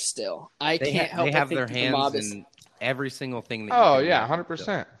everywhere still. I can't help but think their that hands the mob in every single thing. That Oh you can yeah, imagine 100%.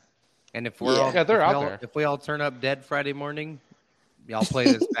 still. And if we're all, they're out there. If we all turn up dead Friday morning, y'all play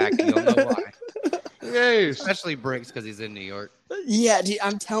this back. And you'll know why. Yes. Especially Briggs because he's in New York. Yeah, dude,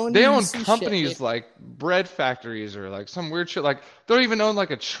 I'm telling They you. own companies like bread factories or like some weird shit. Like they don't even own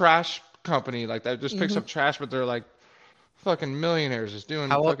like a trash company like that just picks up trash, but they're like fucking millionaires just doing.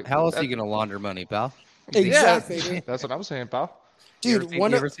 How else are you gonna launder money, pal? Exactly, Yeah, dude. that's what I'm saying, pal. Dude, You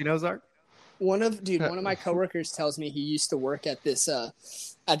ever seen Ozark? one of my coworkers tells me he used to work at this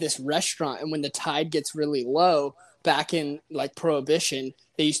restaurant, and when the tide gets really low back in like Prohibition,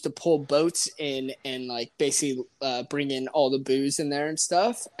 they used to pull boats in and like basically bring in all the booze in there and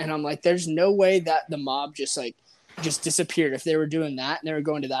stuff. And I'm like, there's no way that the mob just disappeared if they were doing that, and they were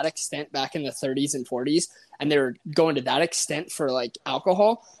going to that extent back in the 30s and 40s, and they were going to that extent for like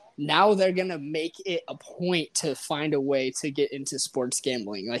alcohol. Now they're going to make it a point to find a way to get into sports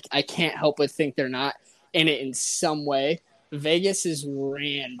gambling. Like, I can't help but think they're not in it in some way. Vegas is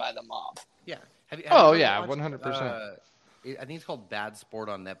ran by the mob. Yeah. Have you Oh ever yeah, watched, 100%. I think it's called Bad Sport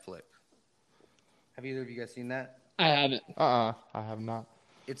on Netflix. Have either of you guys seen that? I haven't. I have not.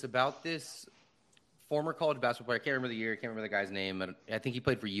 It's about this former college basketball player. I can't remember the year. I can't remember the guy's name. I think he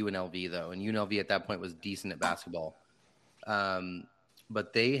played for UNLV, though. And UNLV at that point was decent at basketball.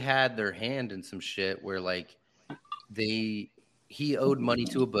 But they had their hand in some shit where, like, he owed money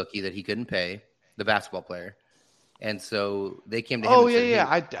to a bookie that he couldn't pay, the basketball player. And so they came to him. Oh, and yeah,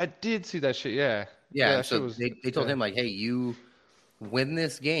 said, yeah. I did see that shit, yeah. Yeah, so they told him, like, hey, you win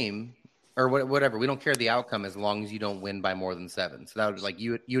this game or whatever. We don't care the outcome as long as you don't win by more than 7. So that was like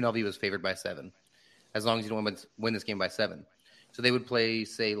UNLV was favored by 7, as long as you don't win this game by 7. So they would play,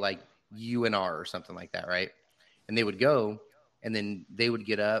 say, like UNR or something like that, right? And they would go, and then they would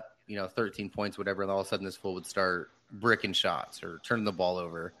get up, 13 points, whatever, and all of a sudden this fool would start bricking shots or turning the ball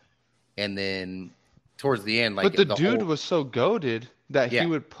over. And then towards the end, like, but the dude was so goated that he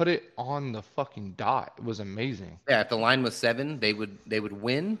would put it on the fucking dot. It was amazing. Yeah, if the line was 7, they would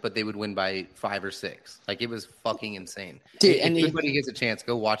win, but they would win by 5 or 6. Like, it was fucking insane. Dude, if anybody gets a chance,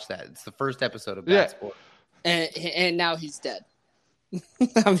 go watch that. It's the first episode of Bad Sport. And now he's dead.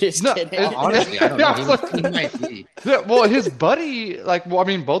 I'm just kidding. Honestly, I don't know. He might be. Yeah, well, his buddy,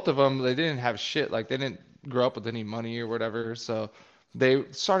 both of them, they didn't have shit. Like, they didn't grow up with any money or whatever. So they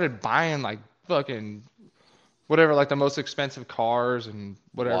started buying, like, fucking whatever, like the most expensive cars and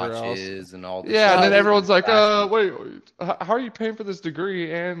whatever Watches else. And all this. Yeah, and then everyone's like, wait, how are you paying for this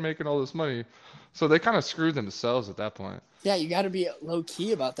degree and making all this money? So they kind of screwed themselves at that point. Yeah, you got to be low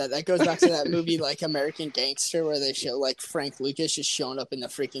key about that. That goes back to that movie, like American Gangster, where they show like Frank Lucas just showing up in the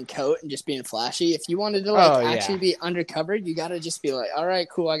freaking coat and just being flashy. If you wanted to actually be undercover, you got to just be like, all right,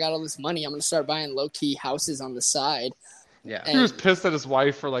 cool, I got all this money. I'm gonna start buying low key houses on the side. Yeah, he was pissed at his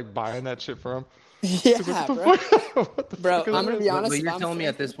wife for like buying that shit for him. Yeah, bro. I'm gonna be honest. But you're telling me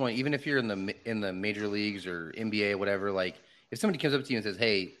at this point, even if you're in the major leagues or NBA, whatever, like if somebody comes up to you and says,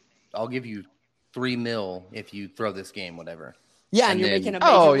 "Hey, I'll give you $3 million if you throw this game, whatever." Yeah, and you're making a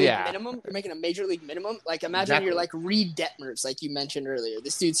major league minimum. You're making a major league minimum. Like, imagine you're like Reed Detmers, like you mentioned earlier.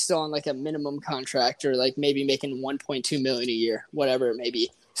 This dude's still on like a minimum contract, or like maybe making $1.2 million a year, whatever it may be.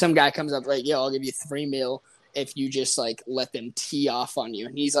 Some guy comes up like, "Yo, I'll give you $3 million if you just like let them tee off on you."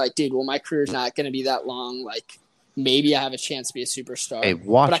 And he's like, "Dude, well, my career's not going to be that long. Like, maybe I have a chance to be a superstar." Hey,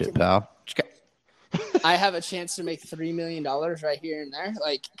 watch it, pal. I have a chance to make $3 million right here and there.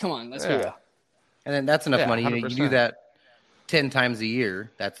 Like, come on, let's be real. And then that's enough money. 100%. You do that 10 times a year.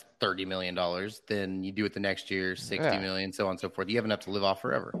 That's $30 million. Then you do it the next year, $60 million, so on and so forth. You have enough to live off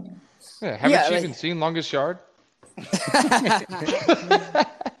forever. Yeah, haven't you even seen Longest Yard?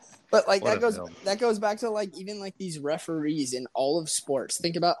 But like that goes back to like even like these referees in all of sports.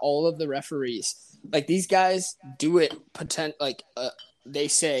 Think about all of the referees. Like, these guys do it they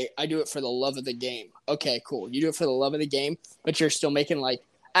say, "I do it for the love of the game." Okay, cool. You do it for the love of the game, but you're still making like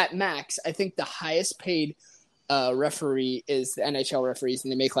at max. I think the highest paid referee is the NHL referees,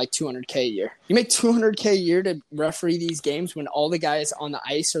 and they make like $200K a year. You make $200K a year to referee these games when all the guys on the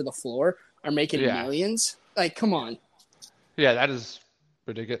ice or the floor are making millions. Like, come on. Yeah, that is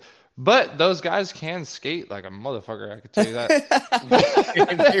ridiculous. But those guys can skate like a motherfucker, I can tell you that.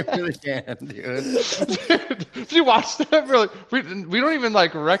 They really can, dude. If you watch them, we don't even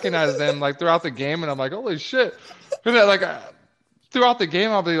like recognize them like throughout the game, and I'm like, holy shit. And then, like throughout the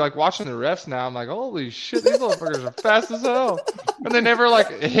game, I'll be like watching the refs now. I'm like, holy shit, these motherfuckers are fast as hell. And they never like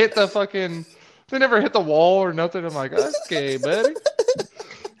hit the wall or nothing. I'm like, okay, buddy.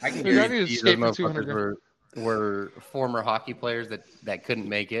 I can guarantee those motherfuckers were former hockey players that couldn't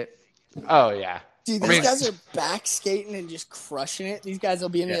make it. Oh, yeah. Dude, these guys are back skating and just crushing it. These guys will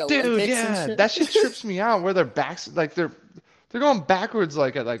be in the Olympics. Dude, yeah, and shit. that shit trips me out. Where their backs, like they're going backwards,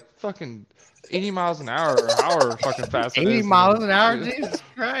 like at like fucking 80 miles an hour or however fucking fast. 80 miles an hour, Jesus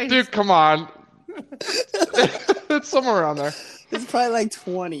Christ! Dude, come on. It's somewhere around there. It's probably like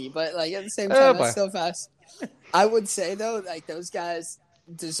 20, but like at the same time, that's so fast. I would say though, like those guys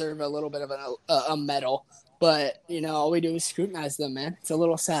deserve a little bit of a medal, but all we do is scrutinize them, man. It's a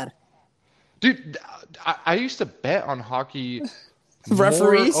little sad. Dude, I used to bet on hockey.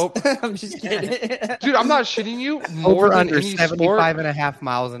 Referees? More, I'm just kidding. dude, I'm not shitting you. More Over than under any 75 sport. and a half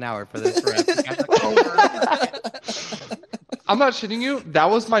miles an hour for this ref. The guy's like, over. I'm not shitting you. That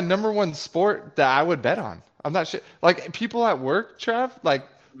was my number one sport that I would bet on. I'm not shit. Like people at work, Trav, like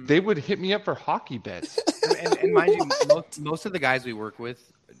they would hit me up for hockey bets. And mind you, most of the guys we work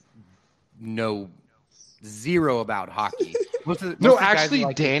with know zero about hockey. Most of the guys Actually,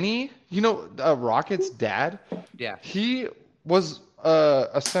 like, Danny, you know, Rocket's dad. Yeah. He was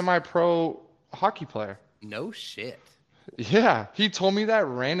a semi-pro hockey player. No shit. Yeah, he told me that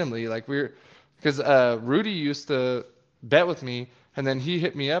randomly. Like because Rudy used to bet with me, and then he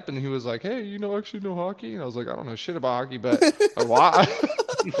hit me up and he was like, "Hey, you know, actually know hockey?" And I was like, "I don't know shit about hockey, but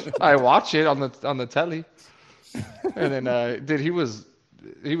I watch it on the telly." And then, dude, he was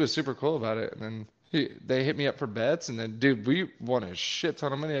super cool about it. And then they hit me up for bets, and then, dude, we won a shit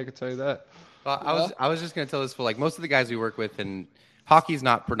ton of money. I could tell you that. Well, I was just gonna tell this for like most of the guys we work with, and hockey's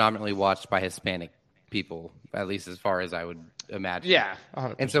not predominantly watched by Hispanic people, at least as far as I would imagine. Yeah,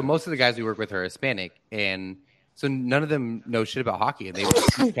 100%. And so most of the guys we work with are Hispanic, and so none of them know shit about hockey, and they would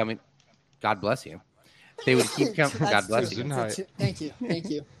keep coming. God bless you. They would keep coming. God bless you. Thank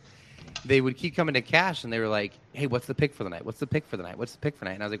you. They would keep coming to Cash, and they were like, "Hey, what's the pick for the night? What's the pick for the night? What's the pick for the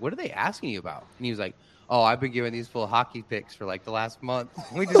night?" And I was like, "What are they asking you about?" And he was like, "Oh, I've been giving these full hockey picks for like the last month.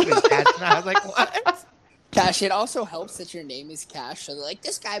 We just been catching." I was like, "What?" Cash, it also helps that your name is Cash, so they're like,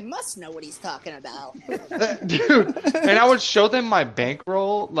 this guy must know what he's talking about. Dude, and I would show them my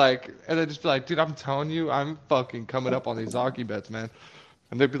bankroll, like, and they'd just be like, "Dude, I'm telling you, I'm fucking coming up on these hockey bets, man."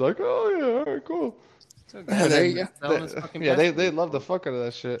 And they'd be like, "Oh yeah, all right, cool." There you go. They love the fuck out of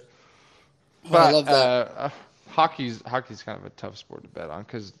that shit. Oh, But I love that. hockey's kind of a tough sport to bet on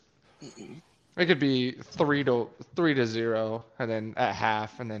because it could be 3-0, and then at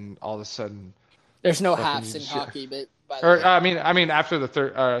half, and then all of a sudden. There's no halves in hockey, but by the way. I mean, after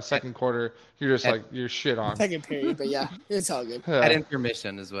the second quarter, you're just like you're shit on. Second period, but yeah, it's all good. At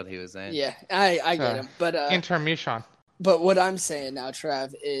intermission is what he was saying. Yeah, I get him, but intermission. But what I'm saying now,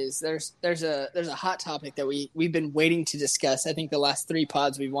 Trav, is there's a hot topic that we've been waiting to discuss. I think the last 3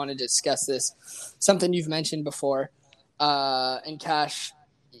 pods we wanted to discuss this. Something you've mentioned before, and Cash,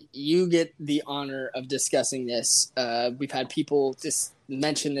 you get the honor of discussing this. We've had people just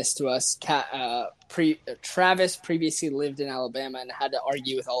mention this to us. Travis previously lived in Alabama and had to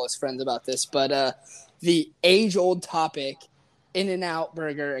argue with all his friends about this. But the age-old topic, In-N-Out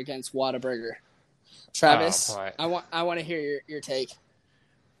Burger against Whataburger. Travis, I want to hear your take.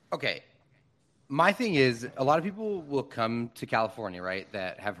 Okay. My thing is, a lot of people will come to California, right,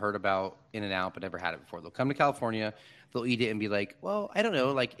 that have heard about In-N-Out but never had it before. They'll come to California, they'll eat it and be like, well, I don't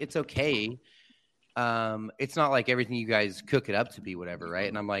know, like, it's okay. It's not like everything you guys cook it up to be, whatever, right?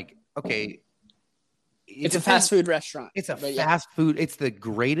 And I'm like, okay. It's a fast food restaurant. It's a fast food. It's the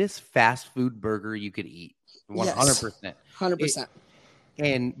greatest fast food burger you could eat. 100%. 100%.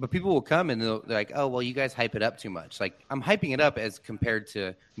 But people will come and they're like, oh, well, you guys hype it up too much. Like, I'm hyping it up as compared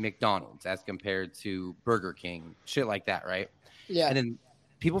to McDonald's, as compared to Burger King, shit like that, right? Yeah. And then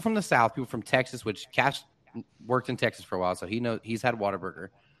people from the South, people from Texas, which Cash worked in Texas for a while, so he's had Whataburger.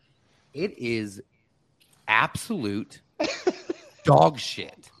 It is absolute dog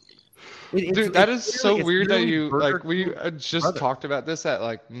shit. Dude, that is so weird that you like. We just talked about this at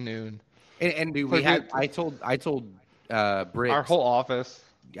like noon. And dude, I told Briggs, our whole office,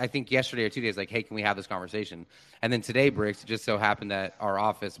 I think yesterday or 2 days, like, hey, can we have this conversation? And then today, Briggs, it just so happened that our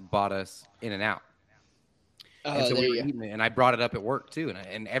office bought us In-N-Out. And so we were eating it, and I brought it up at work too,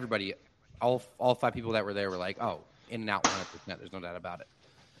 and everybody, all 5 people that were there were like, oh, In-N-Out 100%. There's no doubt about it.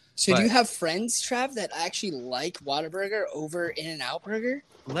 So do you have friends, Trav, that actually like Whataburger over In-N-Out Burger?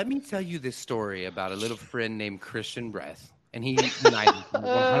 Let me tell you this story about a little friend named Christian Breath. And he denied it.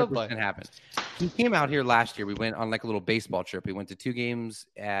 100% happened. He came out here last year. We went on like a little baseball trip. We went to 2 games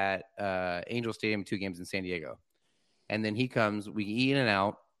at Angel Stadium, 2 games in San Diego. And then he comes, we eat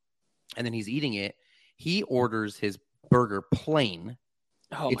In-N-Out, and then he's eating it. He orders his burger plain.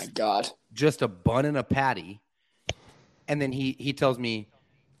 Oh, my God. Just a bun and a patty. And then he tells me,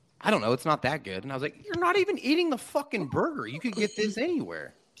 I don't know, it's not that good. And I was like, you're not even eating the fucking burger. You could get this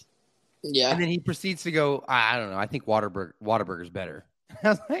anywhere. Yeah. And then he proceeds to go, I don't know, I think Whataburger's better. I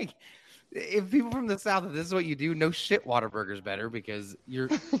was like, if people from the South, if this is what you do, no shit, Whataburger's better because you're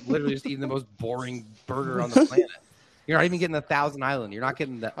literally just eating the most boring burger on the planet. You're not even getting the Thousand Island. You're not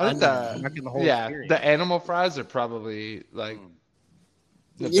getting the onion. You're not getting the whole experience. The animal fries are probably like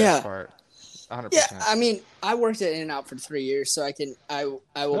the best part. 100%. Yeah, I mean, I worked at In-N-Out for 3 years, so I will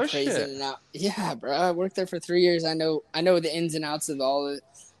praise In-N-Out. Yeah, bro, I worked there for 3 years. I know the ins and outs of all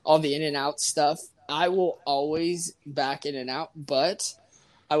all the In-N-Out stuff, I will always back In-N-Out, but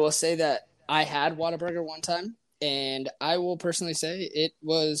I will say that I had Whataburger one time, and I will personally say it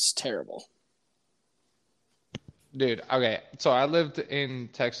was terrible. Dude, okay. So I lived in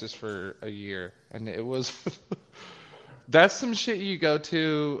Texas for a year, and it was that's some shit you go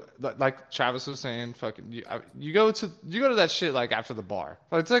to, like Travis was saying, fucking you go to that shit like after the bar.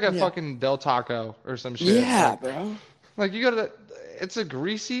 Like, it's like a Yeah. fucking Del Taco or some shit. Yeah, Like, bro. like you go to that, it's a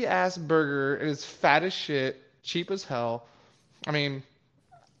greasy ass burger, and it's fat as shit, cheap as hell. I mean,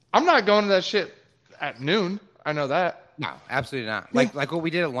 I'm not going to that shit at noon. I know that. No, absolutely not. Like what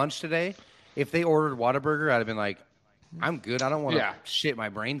we did at lunch today. If they ordered Whataburger, I'd have been like, I'm good. I don't want to Yeah. shit my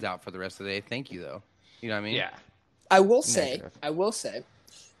brains out for the rest of the day. Thank you, though. You know what I mean? Yeah. I will say Negative.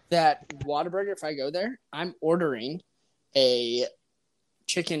 that Whataburger, if I go there, I'm ordering a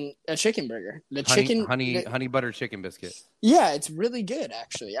chicken burger. The honey butter chicken biscuit. Yeah, it's really good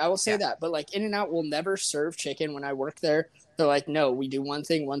actually. I will say Yeah. that. But like In-N-Out will never serve chicken when I work there. They're like, no, we do one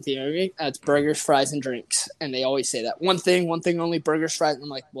thing only. It's burgers, fries, and drinks. And they always say that. One thing only, burgers, fries. And I'm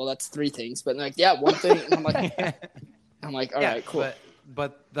like, well, that's 3 things. But they're like, yeah, one thing. And I'm like, all right, cool.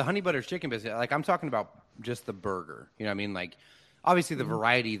 But the honey butter chicken biscuit, like I'm talking about just the burger. You know what I mean? Like obviously the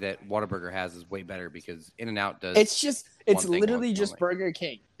variety that Whataburger has is way better because In-N-Out does. It's literally just Burger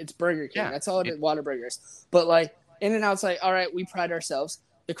King. It's Burger King. That's all it is, Whataburger is. But like In-N-Out's like, all right, we pride ourselves.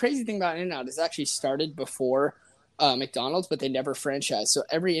 The crazy thing about In-N-Out is actually started before McDonald's, but they never franchised. So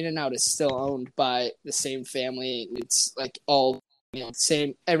every In-N-Out is still owned by the same family. It's like all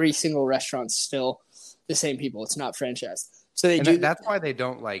same. Every single restaurant's still the same people. It's not franchised. So that's why they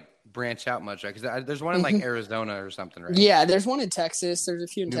don't like branch out much, right? Because there's one in like Arizona or something, right? Yeah, there's one in Texas. There's a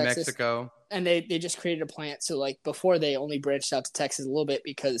few in New Texas. Mexico. And they just created a plant. So like before they only branched out to Texas a little bit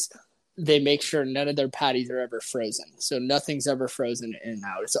because they make sure none of their patties are ever frozen. So nothing's ever frozen in and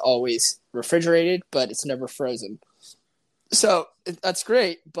out. It's always refrigerated, but it's never frozen. So that's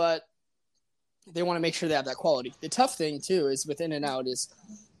great, but they want to make sure they have that quality. The tough thing too is with In-N-Out is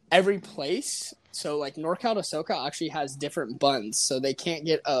every place. So like NorCal to SoCal actually has different buns. So they can't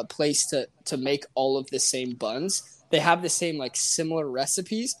get a place to make all of the same buns. They have the same like similar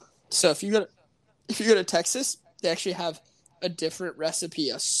recipes. So if you go to Texas, they actually have a different recipe,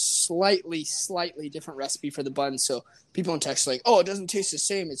 a slightly different recipe for the bun. So people in Texas are like, oh, it doesn't taste the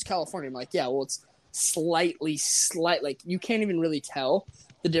same. It's California. I'm like, yeah, well, it's slightly, like you can't even really tell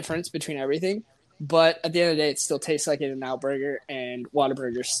the difference between everything. But at the end of the day, it still tastes like an In-N-Out burger, and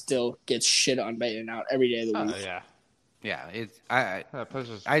Whataburger still gets shit on by In-N-Out every day of the week. Yeah. It's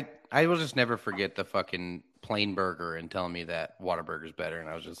I will just never forget the fucking plain burger and telling me that Whataburger's better, and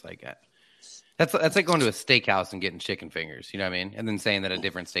I was just like, that's like going to a steakhouse and getting chicken fingers, you know what I mean? And then saying that a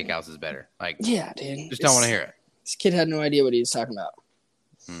different steakhouse is better. Like, yeah, dude, just don't want to hear it. This kid had no idea what he was talking about.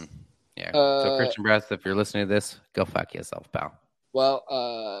 Yeah. So Christian Breast, if you're listening to this, go fuck yourself, pal.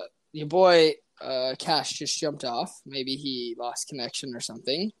 Well, your boy Cash just jumped off. Maybe he lost connection or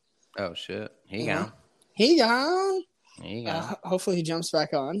something. Oh shit, he gone. Hopefully he jumps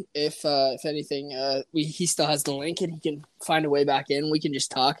back on. If anything, he still has the link and he can find a way back in. We can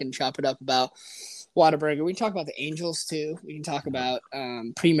just talk and chop it up about Whataburger. We can talk about the Angels too. We can talk about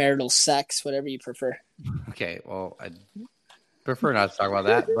premarital sex, whatever you prefer. Okay, well, I prefer not to talk about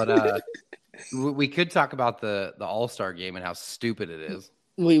that, but we could talk about the All-Star game and how stupid it is.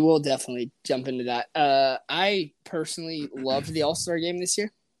 We will definitely jump into that. I personally loved the All-Star game this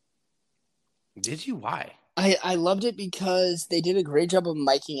year. Did you? Why? I loved it because they did a great job of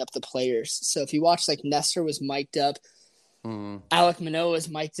miking up the players. So if you watch, like, Nestor was mic'd up, Alek Manoah was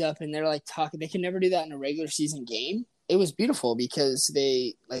mic'd up, and they're like talking. They can never do that in a regular season game. It was beautiful because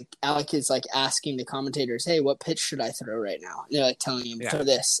Alec is like asking the commentators, "Hey, what pitch should I throw right now?" And they're like telling him throw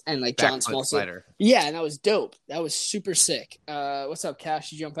this, and like John Smoltz. Yeah, and that was dope. That was super sick. What's up,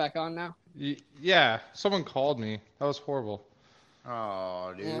 Cash? You jump back on now? Yeah, someone called me. That was horrible.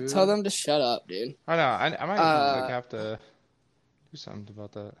 Oh, dude. Well, tell them to shut up, dude. I know. I might have to do something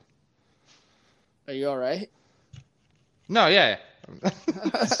about that. Are you all right? No, yeah.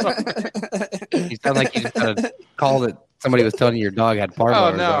 You sound like you just got a call that somebody was telling you your dog had parvo.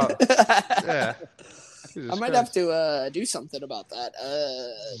 Oh, no. Yeah. I might have to do something about that.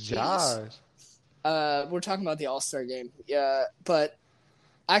 Josh. We're talking about the All-Star game. Yeah, but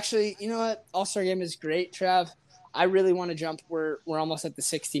actually, you know what? All-Star game is great, Trav. I really want to jump. We're almost at the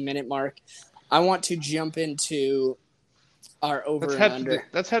 60-minute mark. I want to jump into our over and under.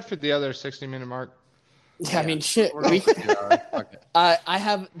 Let's head for the other 60-minute mark. Yeah, I mean, shit. I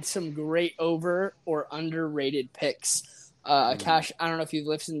have some great over or underrated picks. Cash, I don't know if you've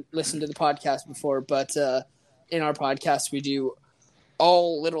listened to the podcast before, but in our podcast we do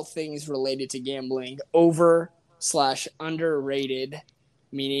all little things related to gambling. Over/underrated,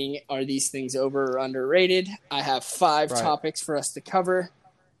 meaning are these things over or underrated? I have 5 topics for us to cover.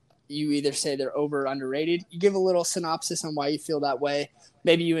 You either say they're over or underrated. You give a little synopsis on why you feel that way.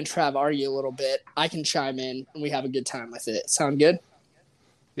 Maybe you and Trav argue a little bit. I can chime in, and we have a good time with it. Sound good?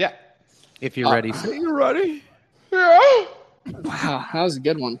 Yeah. If you're ready. Say you're ready. Yeah. Wow, that was a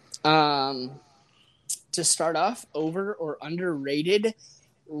good one. To start off, over or underrated,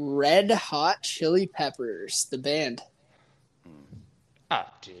 Red Hot Chili Peppers, the band.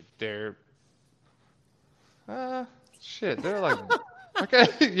 Dude, they're they're like okay,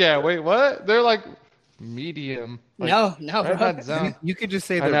 yeah, wait, what? They're like medium. Like, no, right bro. that zone. You could just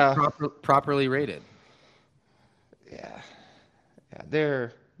say they're properly rated. Yeah,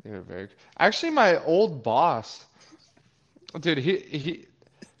 they're very. Actually, my old boss, dude,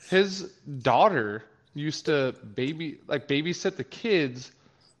 his daughter used to babysit the kids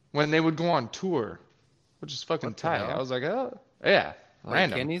when they would go on tour, which is fucking tight. hell? I was like, oh yeah, Like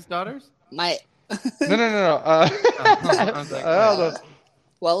random. Kenny's daughters? My No. I was like,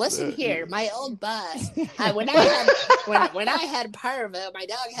 Well, listen here, my old boss. When I had parvo, my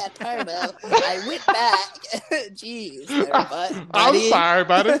dog had parvo. I went back. Jeez, buddy. I'm sorry,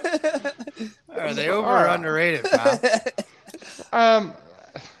 buddy. Are they over or underrated, pal?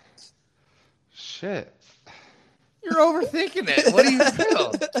 Shit. You're overthinking it. What do you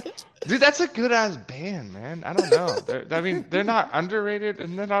feel? Dude, that's a good ass band, man. I don't know. They're not underrated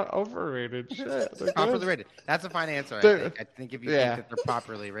and they're not overrated. Shit, they're Properly good. rated. That's a fine answer. I think if you Yeah. think that they're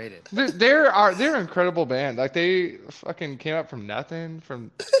properly rated. They're an incredible band. Like they fucking came up from nothing.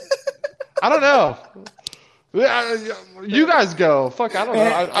 I don't know. You guys go. Fuck, I don't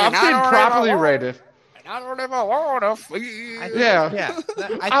know. I'm saying properly rated. I don't ever want to feel. Yeah.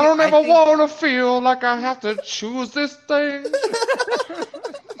 I don't ever want to feel like I have to choose this thing.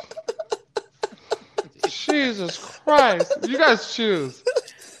 Jesus Christ. You guys choose.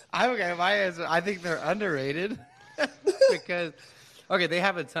 Okay, my answer. I think they're underrated because they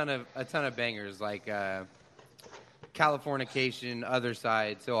have a ton of bangers like Californication, Other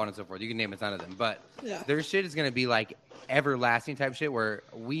Side, so on and so forth. You can name a ton of them, but their shit is gonna be like everlasting type shit where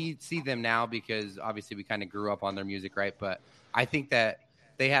we see them now because obviously we kind of grew up on their music, right? But I think that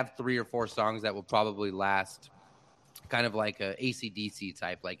they have 3 or 4 songs that will probably last kind of like a AC/DC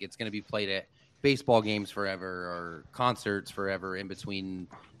type. Like it's gonna be played at baseball games forever or concerts forever in between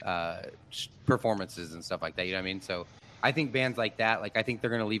performances and stuff like that. You know what I mean? So I think bands like that, like I think they're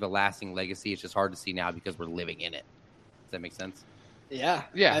going to leave a lasting legacy. It's just hard to see now because we're living in it. Does that make sense? Yeah.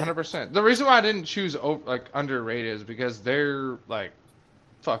 Yeah, 100%. The reason why I didn't choose like underrated is because they're like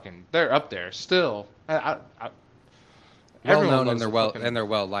they're up there still. Well known and they're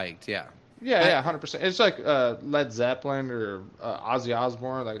well liked. Yeah. Yeah, 100%. It's like Led Zeppelin or Ozzy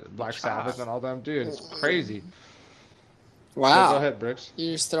Osbourne, like Black Sabbath and all them. Dude, it's crazy. Wow. So go ahead, Bricks.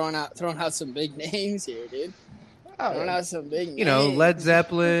 You're just throwing out some big names here, dude. Throwing out some big names. You know, Led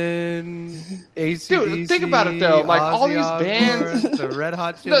Zeppelin, AC/DC, Dude, think about it though. Like all these bands, the Red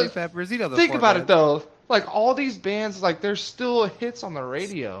Hot Chili Peppers. You know, think about it though. Like all these bands, like there's still hits on the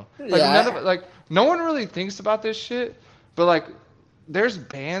radio. Like no one really thinks about this shit, but like there's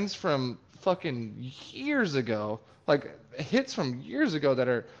bands from fucking years ago, like hits from years ago that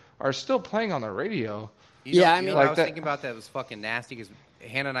are still playing on the radio. I was thinking about that was fucking nasty because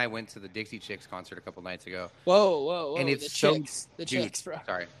Hannah and I went to the Dixie Chicks concert a couple nights ago. Whoa! And it's the chicks, bro.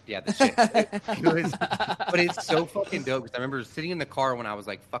 Sorry, yeah, the chicks. But it's so fucking dope because I remember sitting in the car when I was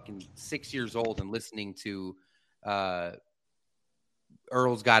like fucking 6 years old and listening to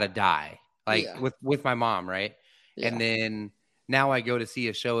Earl's Gotta Die, with my mom, right? Yeah. And then now I go to see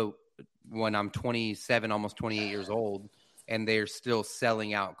a show when I'm 27, almost 28 years old, and they're still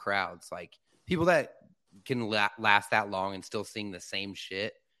selling out crowds. Like people that can last that long and still sing the same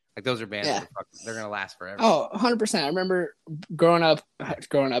shit. Like those are bands that they're going to last forever. Oh, 100%. I remember growing up,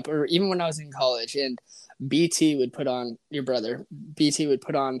 or even when I was in college, and BT would put on the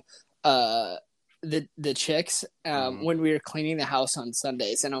Chicks when we were cleaning the house on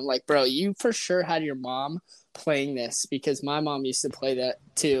Sundays. And I'm like, bro, you for sure had your mom playing this because my mom used to play that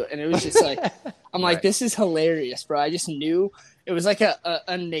too. And it was just like, I'm like, this is hilarious, bro. I just knew it was like a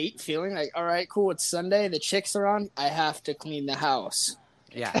innate feeling like, all right, cool. It's Sunday. The Chicks are on. I have to clean the house.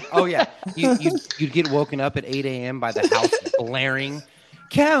 Yeah. Oh yeah. You'd get woken up at 8 a.m. by the house blaring,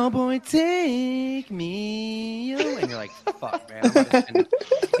 "Cowboy, take me away." And you're like, fuck, man. I'm about to spend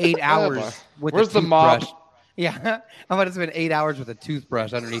 8 hours with Where's a the mop? toothbrush. Yeah. I'm about to spend 8 hours with a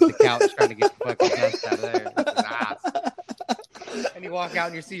toothbrush underneath the couch trying to get the fucking dust out of there. This is ass. Anyway. you walk out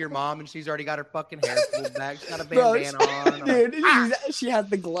and you see your mom, and she's already got her fucking hair pulled back. She's got a Bro, bandana on. Dude, she had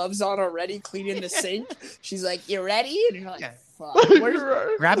the gloves on already, cleaning the sink. She's like, "You ready?" And you're like, Yeah. "Fuck."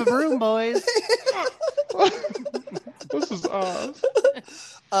 Grab a broom, boys. This is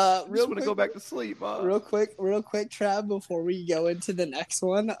I just want to go back to sleep, Mom. Real quick, Trav, before we go into the next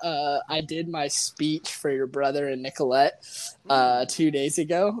one, I did my speech for your brother and Nicolette 2 days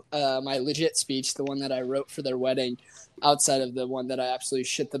ago. My legit speech, the one that I wrote for their wedding, outside of the one that I absolutely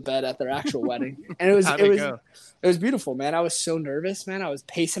shit the bed at their actual wedding. And it was beautiful, man. I was so nervous, man. I was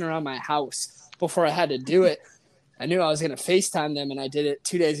pacing around my house before I had to do it. I knew I was going to FaceTime them, and I did it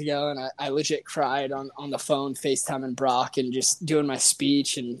 2 days ago, and I legit cried on the phone, FaceTiming Brock and just doing my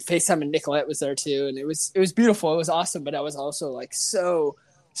speech, and FaceTiming Nicolette was there too, and it was beautiful. It was awesome, but I was also like so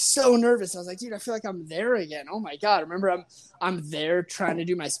nervous. I was like, dude, I feel like I'm there again. Oh my God. Remember, I'm there trying to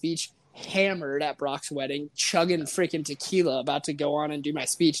do my speech, hammered at Brock's wedding, chugging freaking tequila, about to go on and do my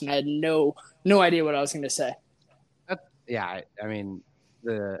speech, and I had no idea what I was going to say. Yeah, I mean,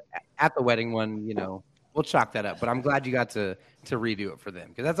 at the wedding one, you know, we'll chalk that up, but I'm glad you got to redo it for them,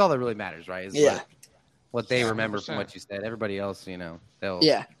 because that's all that really matters, right? Is what they remember 100%. From what you said. Everybody else, you know, they'll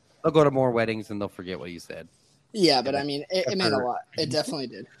go to more weddings and they'll forget what you said. Yeah, but I mean, it meant a lot. It definitely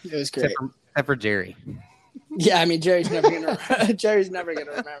did. It was great. Except for Jerry. Yeah, I mean, Jerry's never gonna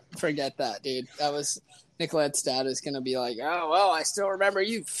forget that, dude. That was Nicolette's dad is gonna be like, oh well, I still remember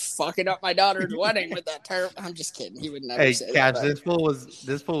you fucking up my daughter's wedding with that terrible. I'm just kidding. He would never say Cash, that.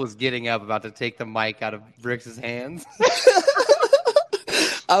 This fool was getting up, about to take the mic out of Rick's hands.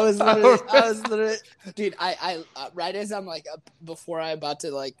 I was literally, dude. I right as I'm like before I'm about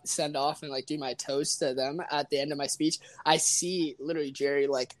to like send off and like do my toast to them at the end of my speech, I see literally Jerry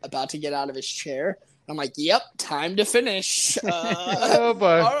like about to get out of his chair. I'm like, yep, time to finish. Oh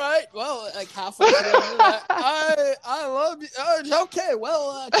boy! All right, well, like halfway through, I love you. Okay,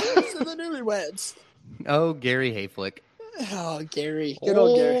 well, cheers to the newlyweds. Oh, Gary Hayflick. Oh, Gary, good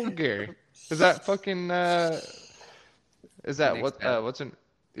old Gary. Gary. Is that fucking? Is that Nick's what? What's in?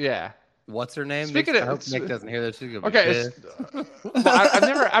 Yeah. What's her name? Speaking Nick, of, I hope Nick doesn't hear this. She's gonna be okay.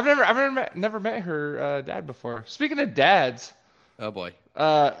 Well, I've never met her dad before. Speaking of dads. Oh boy.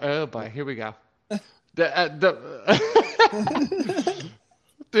 Here we go.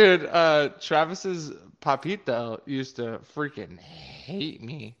 Dude, Travis's papito used to freaking hate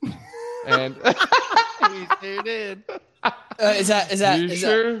me, and he sure did. Is that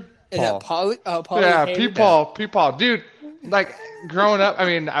sure? Is that Paul? Yeah, P-Paul, dude. Like growing up, I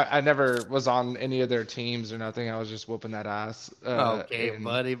mean, I never was on any of their teams or nothing. I was just whooping that ass. Okay,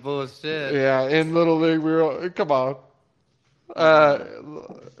 buddy, bullshit. Yeah, in Little League, come on.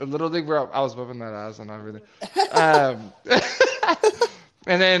 Little League, I was whipping that ass and everything.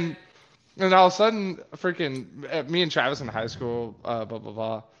 And all of a sudden, freaking me and Travis in high school, blah blah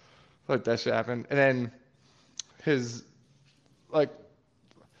blah, like that shit happened. And then his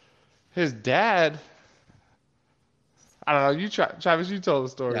dad. I don't know. Travis, you tell the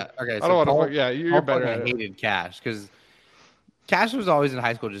story. Yeah, okay. I don't want to. Yeah, you're better at it. I hated Cash because Cash was always in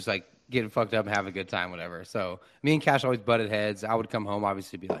high school, just like getting fucked up and having a good time, whatever. So me and Cash always butted heads. I would come home,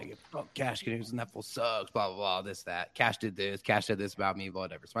 obviously, be like, "Oh, Cash, and that fool sucks." Blah blah blah. This that. Cash did this. Cash said this about me.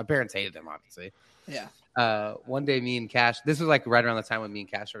 Whatever. So my parents hated him, obviously. Yeah. One day, me and Cash. This was like right around the time when me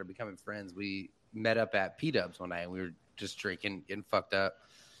and Cash started becoming friends. We met up at P-Dubs one night, and we were just drinking, getting fucked up.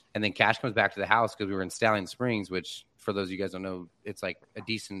 And then Cash comes back to the house because we were in Stallion Springs, which, for those of you guys don't know, it's like a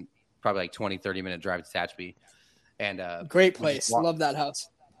decent, probably like 20, 30-minute drive to Tehachapi. And great place. Love that house.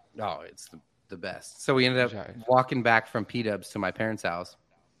 Oh, it's the best. So we ended up walking back from P-Dubs to my parents' house,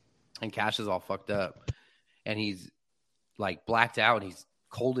 and Cash is all fucked up. And he's like blacked out, and he's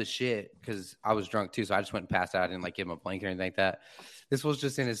cold as shit because I was drunk too. So I just went and passed out. I didn't like give him a blanket or anything like that. This was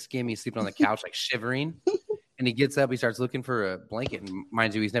just in his skin. He's sleeping on the couch, like shivering. And he gets up, he starts looking for a blanket, and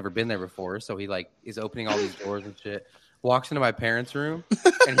mind you, he's never been there before, so he like is opening all these doors and shit. Walks into my parents' room,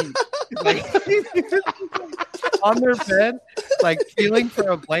 and he's like on their bed, like feeling for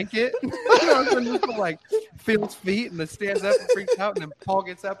a blanket. Like feels feet and then stands up and freaks out, and then Paul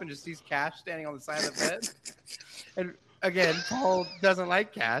gets up and just sees Cash standing on the side of the bed. And again, Paul doesn't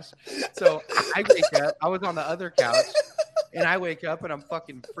like Cash, so I wake up. I was on the other couch. And I wake up and I'm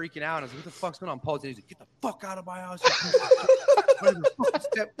fucking freaking out. I was like, what the fuck's going on? Paul's like, get the fuck out of my house.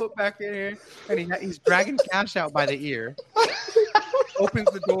 Step foot back in here. And he's dragging Cash out by the ear.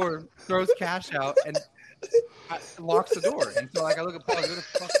 Opens the door, throws Cash out, and locks the door. And so like I look at Paul, like, what the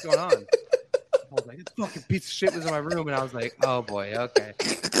fuck's going on? Paul's like, this fucking piece of shit was in my room. And I was like, oh boy, okay.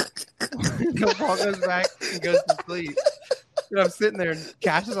 So Paul goes back and goes to sleep. And I'm sitting there, and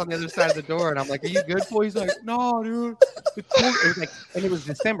Cash is on the other side of the door, and I'm like, "Are you good, boy?" He's like, "No, dude." It's cold. It was like, and it was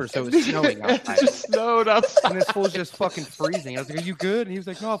December, so it was snowing outside. It just snowed outside. And this fool's just fucking freezing. I was like, "Are you good?" And he was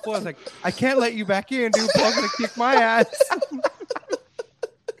like, "No, fool." I was like, "I can't let you back in, dude. Paul's gonna kick my ass."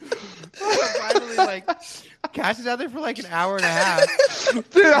 Finally, like, Cash is out there for like an hour and a half.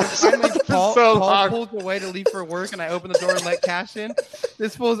 Dude, Finally, Paul long. pulls away to leave for work, and I open the door and let Cash in.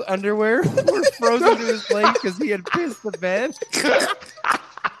 This fool's underwear were frozen to his leg because he had pissed the bed.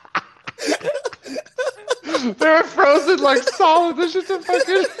 They were frozen like solid. This shit's a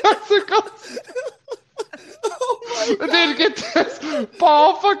fucking icicles. And then get this.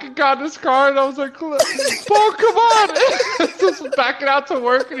 Paul fucking got in his car, and I was like, "Paul, come on!" Just backing out to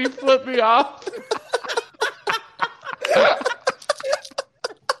work, and he flipped me off.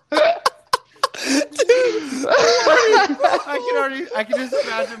 I can just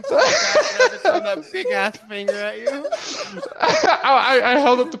imagine Paul throwing that big ass finger at you. I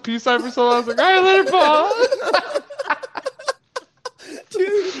held up the peace sign for so long. I was like, "All right, later, Paul."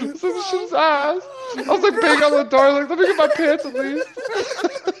 Dude, So the shit's ass. I was like banging on the door, like, "Let me get my pants at least."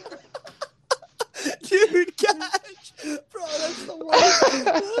 dude, Cash, bro, that's the worst.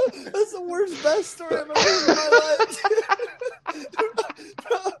 That's the worst, best story I've ever heard in my life.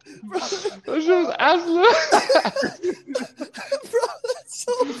 Bro, That shit was absolute. bro, that's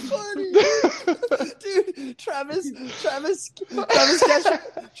so funny, dude. Travis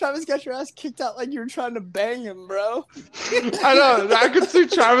got your ass kicked out like you were trying to bang him, bro. I know. I could see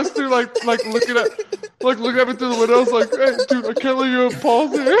Travis through like looking at me through the window. I was like, "Hey, dude, I can't let you in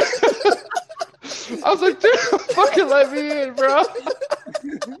Paul's here." I was like, "Dude, fucking let me in, bro."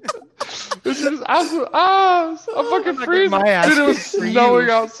 This is absolute ass. I'm fucking freezing. Dude, it was snowing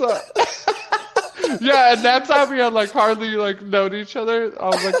outside. Yeah, and that time we had like hardly like known each other. I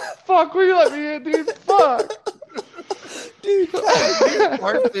was like, "Fuck, will you let me in, dude? Fuck." Dude,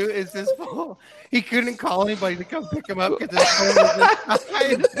 Part two is this fool. He couldn't call anybody to come pick him up because his phone was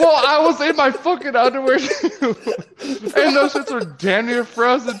inside. Well, I was in my fucking underwear too. And those shits were damn near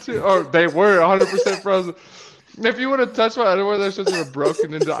frozen too. Or they were 100% frozen. If you would have touched my underwear, those shits would have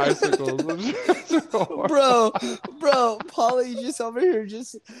broken into icicles. bro, Polly just over here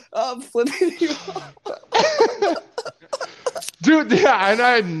just flipping you off. Dude, yeah, and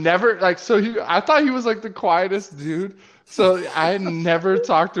I had never, like, I thought he was like the quietest dude. So I had never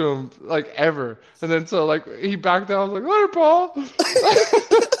talked to him, like, ever. And then so, like, he backed down. I was like, "Later, Paul."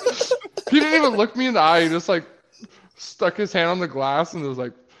 He didn't even look me in the eye. He just, like, stuck his hand on the glass and was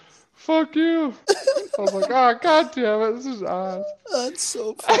like, "Fuck you." I was like, "Oh, God damn it. This is odd." That's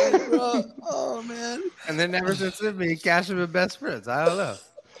so funny, bro. Oh, man. And then ever since then, me and Cash have been best friends. I don't know.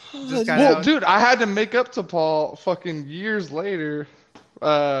 Just Well, dude, I had to make up to Paul fucking years later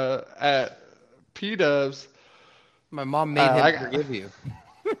at P-Dubs. My mom made him forgive you.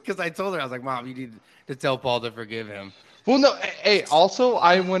 Because I told her, I was like, "Mom, you need to tell Paul to forgive him." Well, no, hey, also,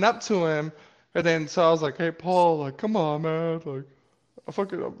 I went up to him, and then so I was like, "Hey, Paul, like, come on, man. Like,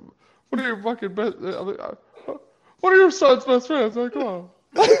 what are your fucking best, what are your son's best friends? Like, come on."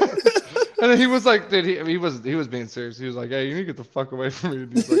 And then he was like, dude, he was being serious. He was like, "Hey, you need to get the fuck away from me."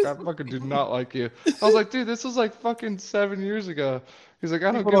 And he's like, "I fucking do not like you." I was like, "Dude, this was like fucking 7 years ago." He's like,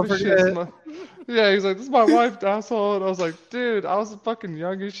 "I don't give a shit." Yeah, he's like, "This is my wife, asshole." And I was like, "Dude, I was fucking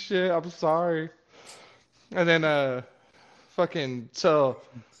young as shit. I'm sorry." And then so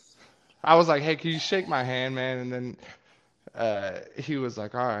I was like, "Hey, can you shake my hand, man?" And then he was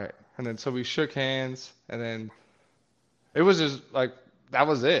like, "All right." And then so we shook hands, and then it was just like that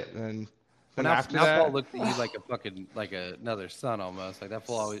was it. And then after that, Paul looked at you like a fucking another son almost. Like that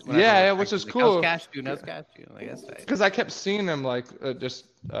fool always. Yeah, which is cool. How's Cash doing? How's Cash doing? Like that's nice. Because I kept seeing him like just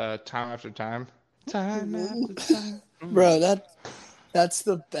time after time. Time after time. Bro, that's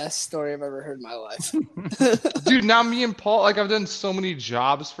the best story I've ever heard in my life. Dude, now me and Paul, like, I've done so many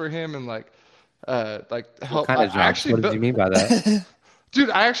jobs for him and like help. What kind of jobs? What did you mean by that? Dude,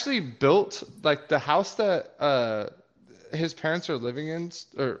 I actually built like the house that his parents are living in,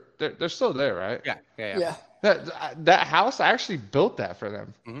 or they're still there, right? Yeah. That house, I actually built that for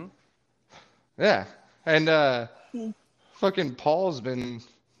them. Mm-hmm. Yeah, and fucking Paul's been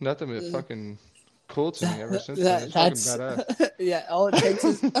nothing but fucking cool to me ever since. That's badass. Yeah. All it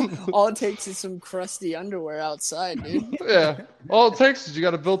takes is some crusty underwear outside, dude. Yeah, all it takes is you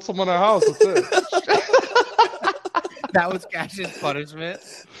got to build someone a house. That's it. That was Cash's punishment.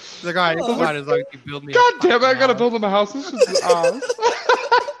 He's like, "All right, it's fine as long as you build me." God damn it! I gotta build him a house. This is ours.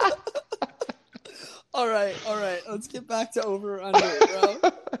 All right. Let's get back to over or under,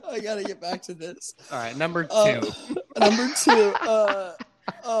 bro. I gotta get back to this. All right, number two.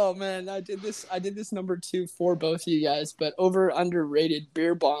 Oh man, I did this number 2 for both of you guys, but over underrated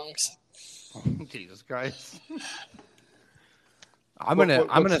beer bongs. Jesus Christ.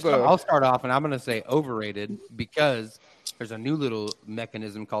 I'll start off and I'm gonna say overrated because there's a new little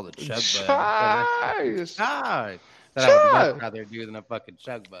mechanism called a chug bud. That I would much rather do than a fucking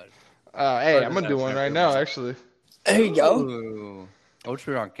chug bud. Hey, I'm gonna do one right now, actually. There you go. Ooh. Oh,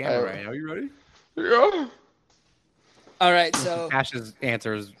 we're on camera right now. Are you ready? Yeah. All right, so Cash's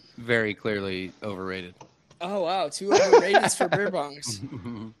answer is very clearly overrated. Oh wow, 2 overrateds for beer bongs.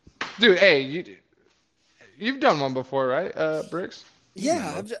 Dude, hey, you've done one before, right, Bricks?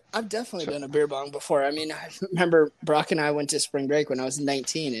 Yeah, I've definitely done a beer bong before. I mean, I remember Brock and I went to spring break when I was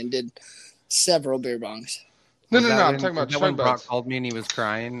 19 and did several beer bongs. No, I'm talking about chug when Brock buds. called me and he was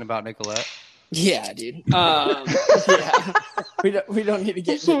crying about Nicolette. Yeah, dude. Yeah, we don't need to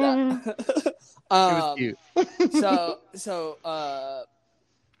get into that. It was cute. So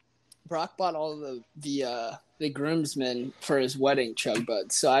Brock bought all the groomsmen for his wedding chug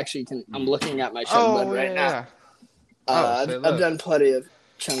buds. So I actually I'm looking at my chug bud right now. I've done plenty of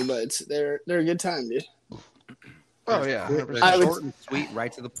chug buds. They're a good time, dude. Oh yeah, short and sweet,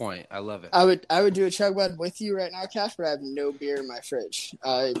 right to the point. I love it. I would do a chug bud with you right now, Cash, but I have no beer in my fridge.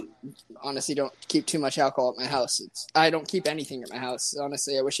 I honestly don't keep too much alcohol at my house. I don't keep anything at my house.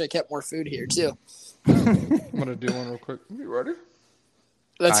 Honestly, I wish I kept more food here too. I'm gonna do one real quick. You ready?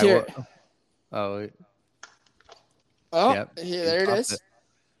 Let's hear it. Oh, wait. Yep. Here, there it is.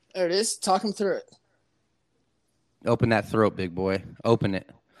 There it is. Talk him through it. Open that throat, big boy. Open it.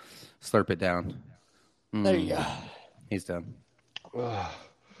 Slurp it down. There you go. He's done.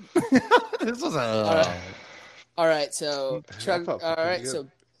 This was all right. So so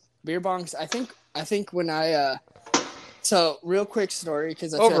beer bongs. I think when I so real quick story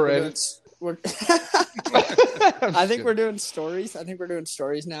because I feel overrated. I think we're doing stories. I think we're doing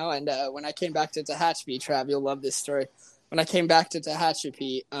stories now. And when I came back to Tehachapi, Trav, you'll love this story. When I came back to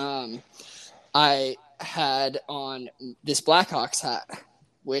Tehachapi, I had on this Blackhawks hat,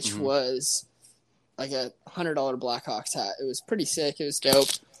 which was like a $100 Blackhawks hat. It was pretty sick. It was dope.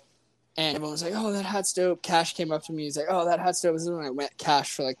 And everyone was like, oh, that hat's dope. Cash came up to me. He's like, oh, that hat's dope. This is when I met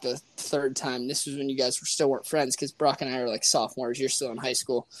Cash for like the 3rd time. This was when you guys still weren't friends because Brock and I are like sophomores. You're still in high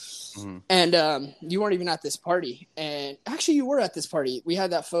school. And you weren't even at this party. And actually, you were at this party. We had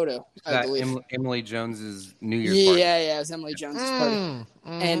that photo, I believe. Emily Jones's New Year's party. Yeah, it was Emily Jones's party.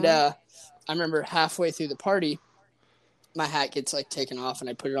 And I remember halfway through the party, my hat gets like taken off and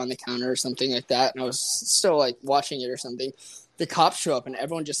I put it on the counter or something like that. And I was still like watching it or something. The cops show up and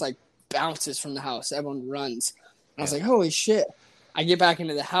everyone just like bounces from the house. Everyone runs. And I was like, holy shit. I get back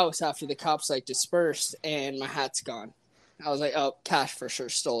into the house after the cops like dispersed and my hat's gone. I was like, oh, Cash for sure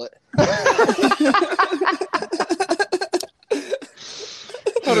stole it.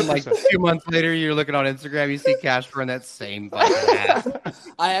 Like 2 months later, you're looking on Instagram, you see Cash wearing that same fucking hat.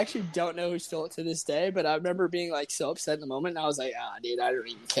 I actually don't know who stole it to this day, but I remember being like so upset in the moment. And I was like, dude, I don't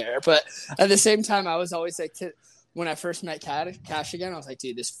even care. But at the same time, I was always like, when I first met Cash again, I was like,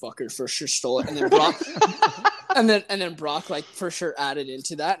 dude, this fucker for sure stole it. And then Brock, and then Brock like for sure added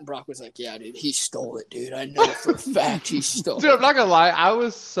into that, and Brock was like, yeah, dude, he stole it, dude. I know for a fact he stole it. Dude, I'm not gonna lie, I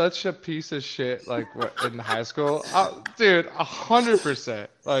was such a piece of shit like in high school. Dude, 100%.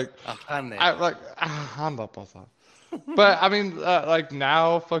 Like 100. I like 100%. But I mean, like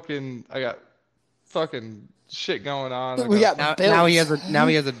now, I got fucking shit going on. Now he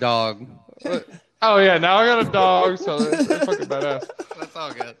has a dog. Oh yeah, now I got a dog, so it's fucking badass. That's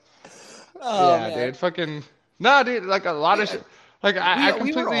all good. Oh, yeah, man. Dude, fucking dude, like a lot of shit. Like I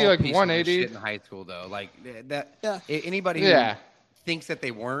completely like 180 in high school though. Like that. Yeah. Anybody who thinks that they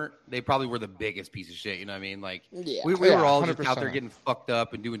weren't, they probably were the biggest piece of shit. You know what I mean? Like we were all 100%. Just out there getting fucked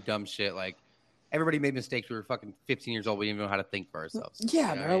up and doing dumb shit. Like everybody made mistakes. We were fucking 15 years old. We didn't even know how to think for ourselves.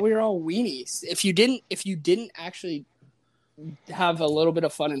 Yeah, bro. We were all weenies. If you didn't actually have a little bit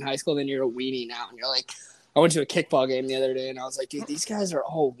of fun in high school, then you're a weenie now. And you're like, I went to a kickball game the other day and I was like, dude, these guys are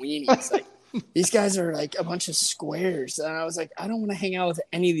all weenies. Like these guys are like a bunch of squares. And I was like, I don't want to hang out with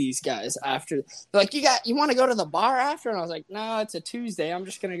any of these guys after. They're like, you want to go to the bar after? And I was like, no, it's a Tuesday. I'm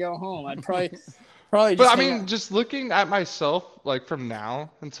just going to go home. I'd probably just But I mean, just looking at myself, like from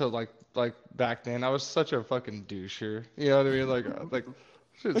now until like back then, I was such a fucking doucher. You know what I mean? Like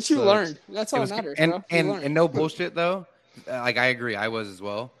but you learned. That's all that matters, bro. And no bullshit though. Like I agree, I was as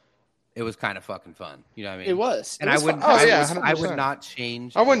well. It was kind of fucking fun, you know what I mean? It was. And I would not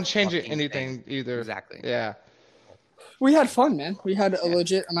change. I wouldn't change anything either. Exactly. Yeah. We had fun, man. We had a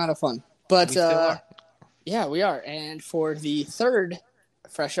legit amount of fun. But yeah, we are. And for the third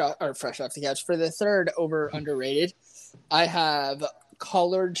fresh off the couch, for the third over underrated, I have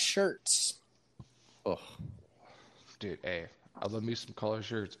colored shirts. Oh, Dude, hey, I love me some color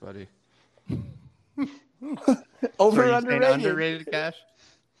shirts, buddy. Over so underrated. Underrated, Cash?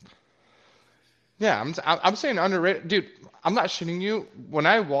 Yeah, I'm saying underrated, dude. I'm not shitting you. When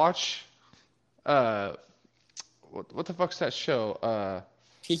I watch, what the fuck's that show?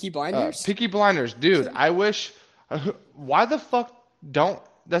 Peaky Blinders. Peaky Blinders, dude. I wish. Why the fuck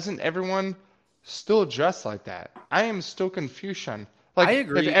doesn't everyone still dress like that? I am still confusion. Like, I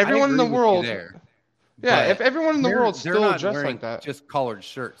agree. if everyone in the with you world, there, yeah, but if everyone in the world they're still not dressed wearing like that, just collared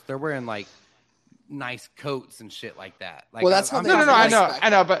shirts. They're wearing like nice coats and shit like that. Like, Well, that's how they no, I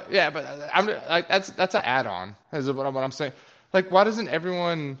dress know, but yeah, but I'm like that's an add-on. Is what I'm saying. Like, why doesn't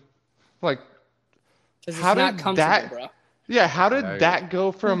everyone like? Because How it's not did comfortable, that? bro. Yeah, how did Yeah, that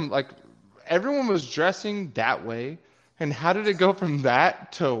go from like everyone was dressing that way, and how did it go from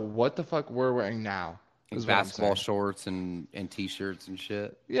that to what the fuck we're wearing now? Is what I'm basketball saying. shorts and t-shirts and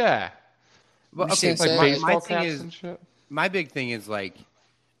shit. Yeah, But You okay, shouldn't like say, baseball my thing caps is and shit. my big thing is like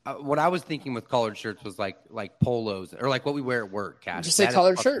what I was thinking with collared shirts was like polos or like what we wear at work. Cash. just say That is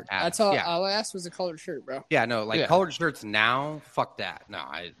colored fucking shirt. ass. That's all. Yeah. All I asked was a colored shirt, bro. Yeah, no, like Yeah. colored shirts now, fuck that. No,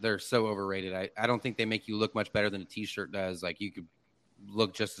 they're so overrated. I don't think they make you look much better than a t-shirt does. Like you could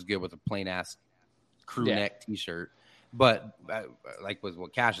look just as good with a plain ass crew neck t-shirt. But like with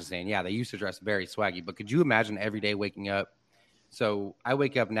what Cash is saying, yeah, they used to dress very swaggy. But could you imagine every day waking up? So I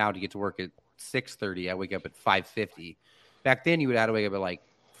wake up now to get to work at 6:30. I wake up at 5:50. Back then, you would have to wake up at like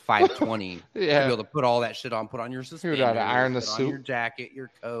 5:20 to be Yeah, able to put all that shit on. Put on your he suspenders, would have to iron the put on suit. your jacket, your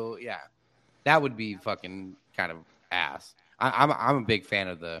coat. Yeah, that would be fucking kind of ass. I'm a big fan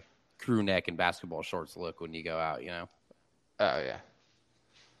of the crew neck and basketball shorts look when you go out. You know, Oh yeah.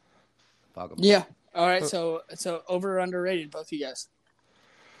 fuck 'em. Yeah. All right. So over or underrated, both of you guys.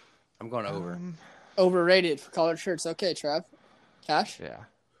 I'm going over. Overrated for colored shirts. Okay, Trav. Cash. Yeah.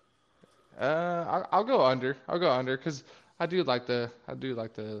 I'll go under. I'll go under because I do like the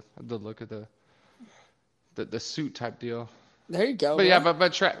look of the suit type deal. There you go. But bro. yeah,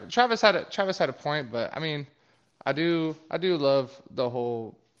 but Travis had a point. But I mean, I do love the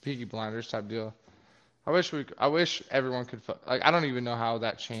whole Peaky Blinders type deal. I wish everyone could like. I don't even know how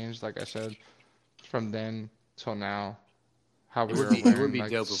that changed. Like I said, from then till now, how we were It wearing would be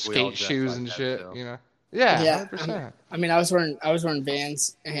like dope if we all skate dressed shoes like and that shit. still. You know. Yeah, Yeah, 100%. I mean, I was wearing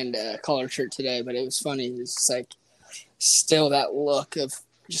Vans and a collared shirt today, but it was funny. It was just like still that look of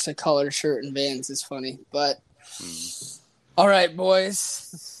just a collared shirt and Vans is funny. But all right,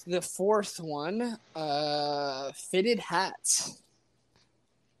 boys, the fourth one, fitted hats.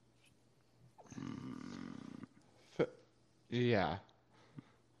 Yeah.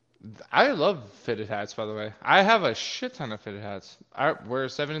 I love fitted hats, by the way. I have a shit ton of fitted hats. I wear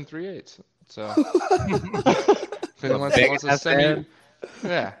 7 3/8. So if anyone wants to send me, if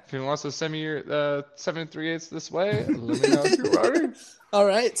anyone wants to send me your 7 3/8 this way, let me know if you're worried. All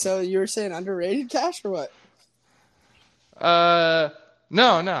right, so you were saying underrated, Cash, or what?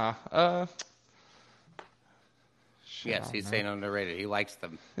 No. Yes, he's saying underrated. He likes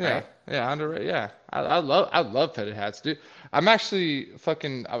them. Yeah, Right? yeah, underrated. Yeah, I love fitted hats, dude. I'm actually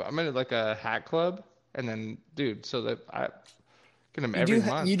I'm in like a hat club, and then, dude, so that I get them every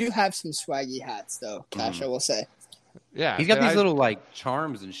month. You do have some swaggy hats, though, Cash. I will say. Yeah, He's got these little like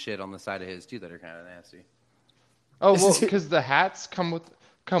charms and shit on the side of his too that are kind of nasty. Oh well, because the hats come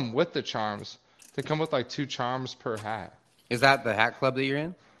with the charms. They come with like 2 charms per hat. Is that the hat club that you're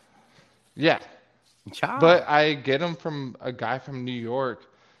in? Yeah, Ciao. but I get them from a guy from New York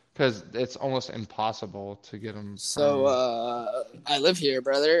because it's almost impossible to get them. So I live here,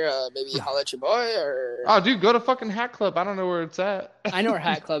 brother. Maybe holler at your boy, or Oh, dude, go to fucking hat club. I don't know where it's at. I know where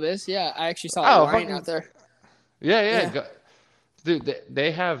Hat Club is. Yeah, I actually saw a line out there. Yeah. Dude,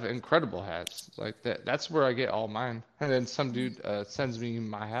 they have incredible hats. Like that's where I get all mine. And then some dude sends me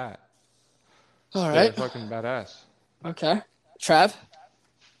my hat. All They're right. fucking badass. Okay. Trav?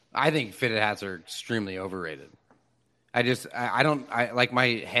 I think fitted hats are extremely overrated. I don't like my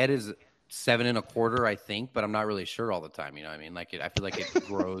head is 7 1/4, I think, but I'm not really sure all the time. You know what I mean? Like I feel like it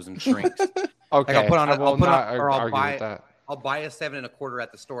grows and shrinks. Okay, Like I'll buy a 7 1/4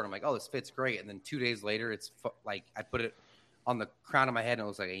 at the store, and I'm like, oh, this fits great. And then 2 days later, it's like I put it on the crown of my head, and it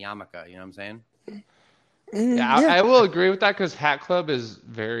looks like a yarmulke. You know what I'm saying? Yeah, I will agree with that because Hat Club is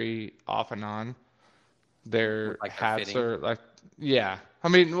very off and on. Their Like hats fitting. are like, yeah. I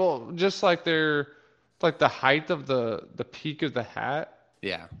mean, well, just like they're like the height of the peak of the hat.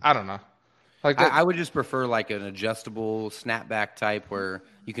 Yeah. I don't know. Like I would just prefer like an adjustable snapback type where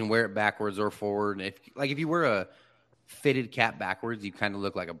you can wear it backwards or forward. If you wear a fitted cap backwards, you kind of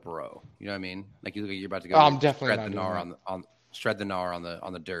look like a bro. You know what I mean? Like you look like you're about to go. I'm definitely spread not the doing gnar that. on. shred the gnar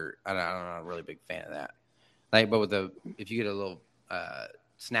on the dirt. I'm not a really big fan of that. Like, but if you get a little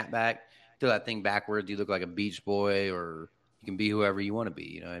snapback, throw that thing backwards, you look like a beach boy, or you can be whoever you want to be.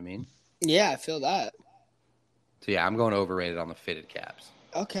 You know what I mean? Yeah, I feel that. So yeah, I'm going overrated on the fitted caps.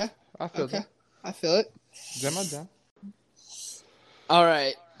 Okay. I feel that. I feel it. Down. All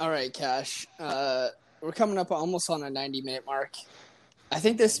right, Cash. We're coming up almost on a 90-minute mark. I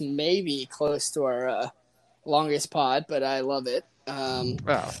think this may be close to our longest pod, but I love it.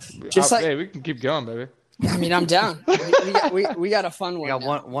 Hey, we can keep going, baby. I mean, I'm down. We got a fun one. We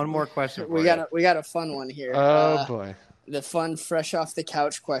got one more question. For we got a fun one here. Oh boy, the fun fresh off the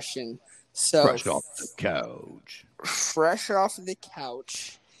couch question. So fresh off the couch. Fresh off the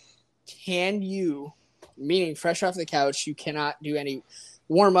couch. Can you, meaning fresh off the couch, you cannot do any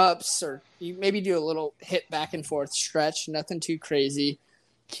warm ups, or you maybe do a little hit back and forth stretch, nothing too crazy.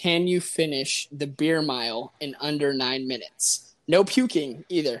 Can you finish the beer mile in under 9 minutes? No puking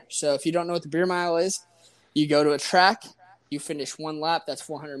either. So if you don't know what the beer mile is, you go to a track, you finish one lap, that's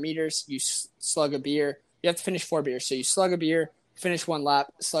 400 meters, you slug a beer. You have to finish 4 beers. So you slug a beer, finish one lap,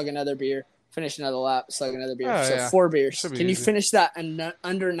 slug another beer, finish another lap, slug another beer. Oh, so yeah. 4 beers. Can you easy. finish that in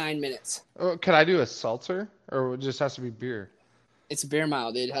under 9 minutes? Could I do a seltzer, or it just has to be beer? It's a beer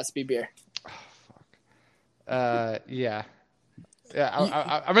mile, dude. It has to be beer. Yeah.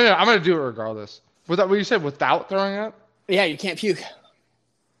 I'm gonna do it regardless. What you said, without throwing up? Yeah, you can't puke.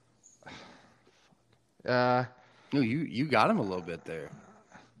 No, you got him a little bit there.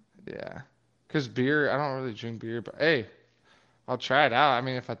 Yeah. Because beer, I don't really drink beer, but hey, I'll try it out. I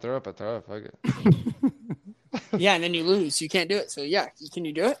mean, if I throw up, I throw up. Fuck it. Yeah, and then you lose. You can't do it. So yeah, can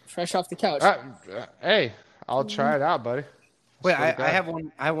you do it? Fresh off the couch. Hey, I'll try it out, buddy. Wait, I have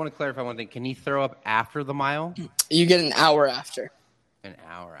one. I want to clarify one thing. Can he throw up after the mile? You get an hour after. An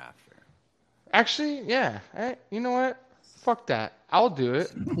hour after. Actually, yeah. Hey, you know what? Fuck that. I'll do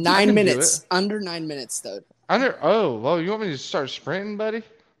it. 9 minutes. Under 9 minutes, though. Well, you want me to start sprinting, buddy?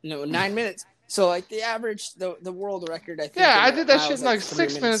 No, 9 minutes. So, like, the average, the world record, I think. Yeah, I did that shit in, like, 3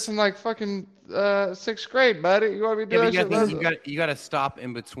 6 minutes in, like, fucking 6th grade, buddy. You want me to do that shit? You got to stop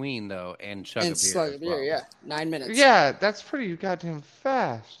in between, though, and chug and a beer. slug a beer, yeah. 9 minutes. Yeah, that's pretty goddamn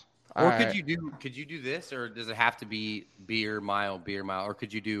fast. Or could you do this, or does it have to be beer mile, or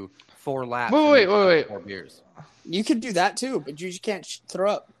could you do 4 laps? Wait. 4 beers. You could do that too, but you just can't throw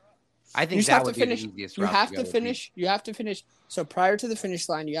up. I think that would be the easiest route. You have to finish. So prior to the finish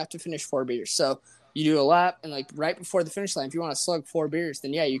line, you have to finish 4 beers. So you do a lap, and like right before the finish line, if you want to slug 4 beers,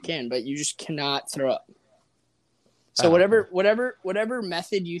 then yeah, you can, but you just cannot throw up. So whatever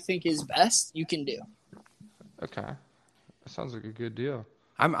method you think is best, you can do. Okay, that sounds like a good deal.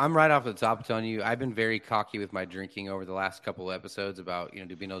 I'm right off the top telling you, I've been very cocky with my drinking over the last couple of episodes about, being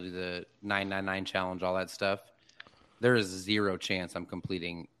able to do the 999 challenge, all that stuff. There is 0 chance I'm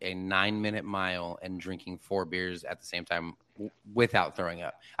completing a 9-minute mile and drinking 4 beers at the same time without throwing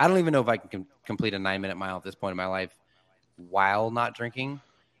up. I don't even know if I can complete a 9-minute mile at this point in my life while not drinking,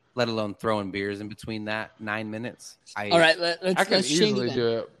 let alone throwing beers in between that 9 minutes. All right, let's easily do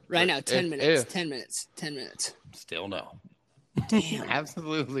it right now. 10 minutes. 10 minutes. 10 minutes. Still no. Damn.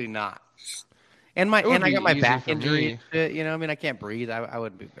 Absolutely not. I got my back injury. I can't breathe. I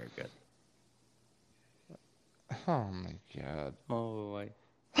wouldn't be very good. Oh my god. Oh boy.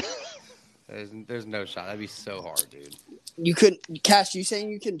 There's no shot. That'd be so hard, dude. You could, Cash. You saying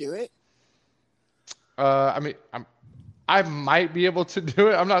you can do it? I mean, I might be able to do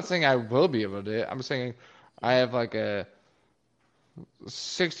it. I'm not saying I will be able to do it. I'm saying I have like a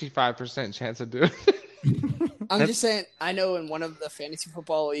 65% chance of doing it. I'm just saying. I know in one of the fantasy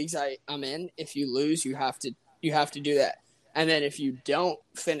football leagues I'm in, if you lose, you have to do that. And then if you don't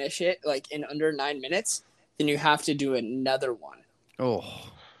finish it like in under 9 minutes, then you have to do another one. Oh.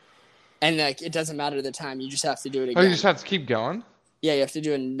 And like it doesn't matter the time, you just have to do it again. Oh, you just have to keep going? Yeah, you have to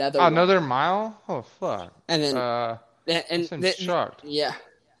do another one. Another mile? Oh fuck. And then I'm shocked. Yeah.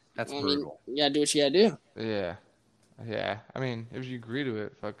 That's brutal. You gotta do what you gotta do. Yeah. Yeah. I mean, if you agree to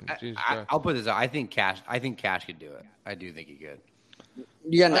it, fucking Jesus Christ. I'll put this out. I think Cash could do it. I do think he could.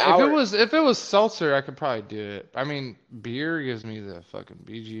 You got an hour. If it was seltzer, I could probably do it. I mean, beer gives me the fucking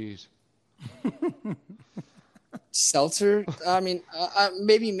BGs. Seltzer, I mean,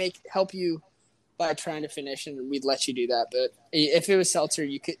 maybe help you by trying to finish, and we'd let you do that. But if it was seltzer,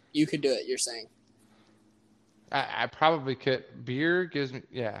 you could do it. You're saying? I probably could. Beer gives me,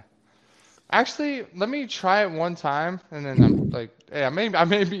 yeah. Actually, let me try it one time, and then I'm like, hey, I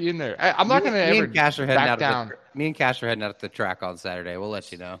may be in there. I'm not gonna ever back down. Me and Cash are heading out to the track on Saturday. We'll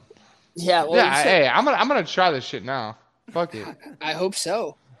let you know. Yeah. Well, yeah. Hey, I'm gonna try this shit now. Fuck it. I hope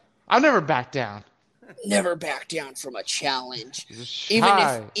so. I'll never back down. Never back down from a challenge.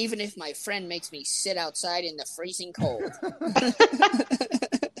 Shy. Even if my friend makes me sit outside in the freezing cold.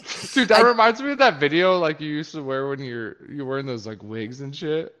 Dude, that reminds me of that video like you used to wear when you're wearing those like wigs and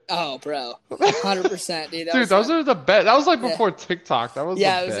shit. Oh, bro, 100%, dude. Dude, those are the best. That was like before Yeah. TikTok. That was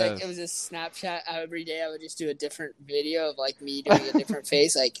Yeah, the it was best. like it was a Snapchat. Every day I would just do a different video of like me doing a different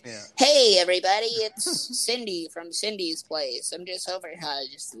face. Like, Yeah. hey everybody, it's Cindy from Cindy's Place. I'm just over here. I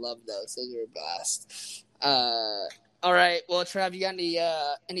just love those. Those are a blast. All right. Well, Trav, you got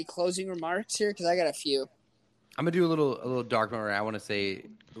any closing remarks here? Because I got a few. I'm gonna do a little dark one where I want to say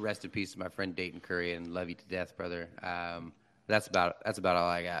rest in peace to my friend Dayton Curry and love you to death, brother. That's about all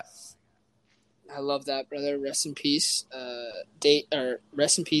I got. I love that, brother. Rest in peace,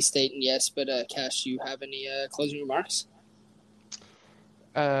 rest in peace, Dayton. Yes, but Cash, do you have any closing remarks?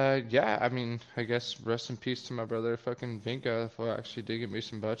 Yeah, I mean, I guess rest in peace to my brother fucking Vinka for actually did give me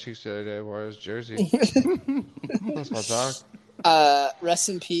some butt cheeks the other day while I was Jersey. That's my dog. Rest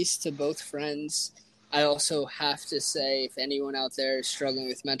in peace to both friends. I also have to say, if anyone out there is struggling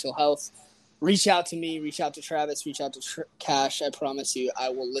with mental health, reach out to me, reach out to Travis, reach out to Cash. I promise you, I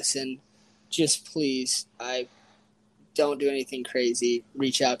will listen. Just please, I don't do anything crazy.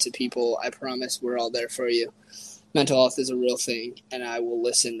 Reach out to people. I promise we're all there for you. Mental health is a real thing, and I will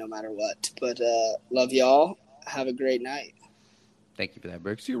listen no matter what. But love y'all. Have a great night. Thank you for that,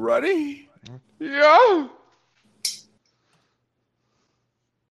 Brooks. You ready? Yeah.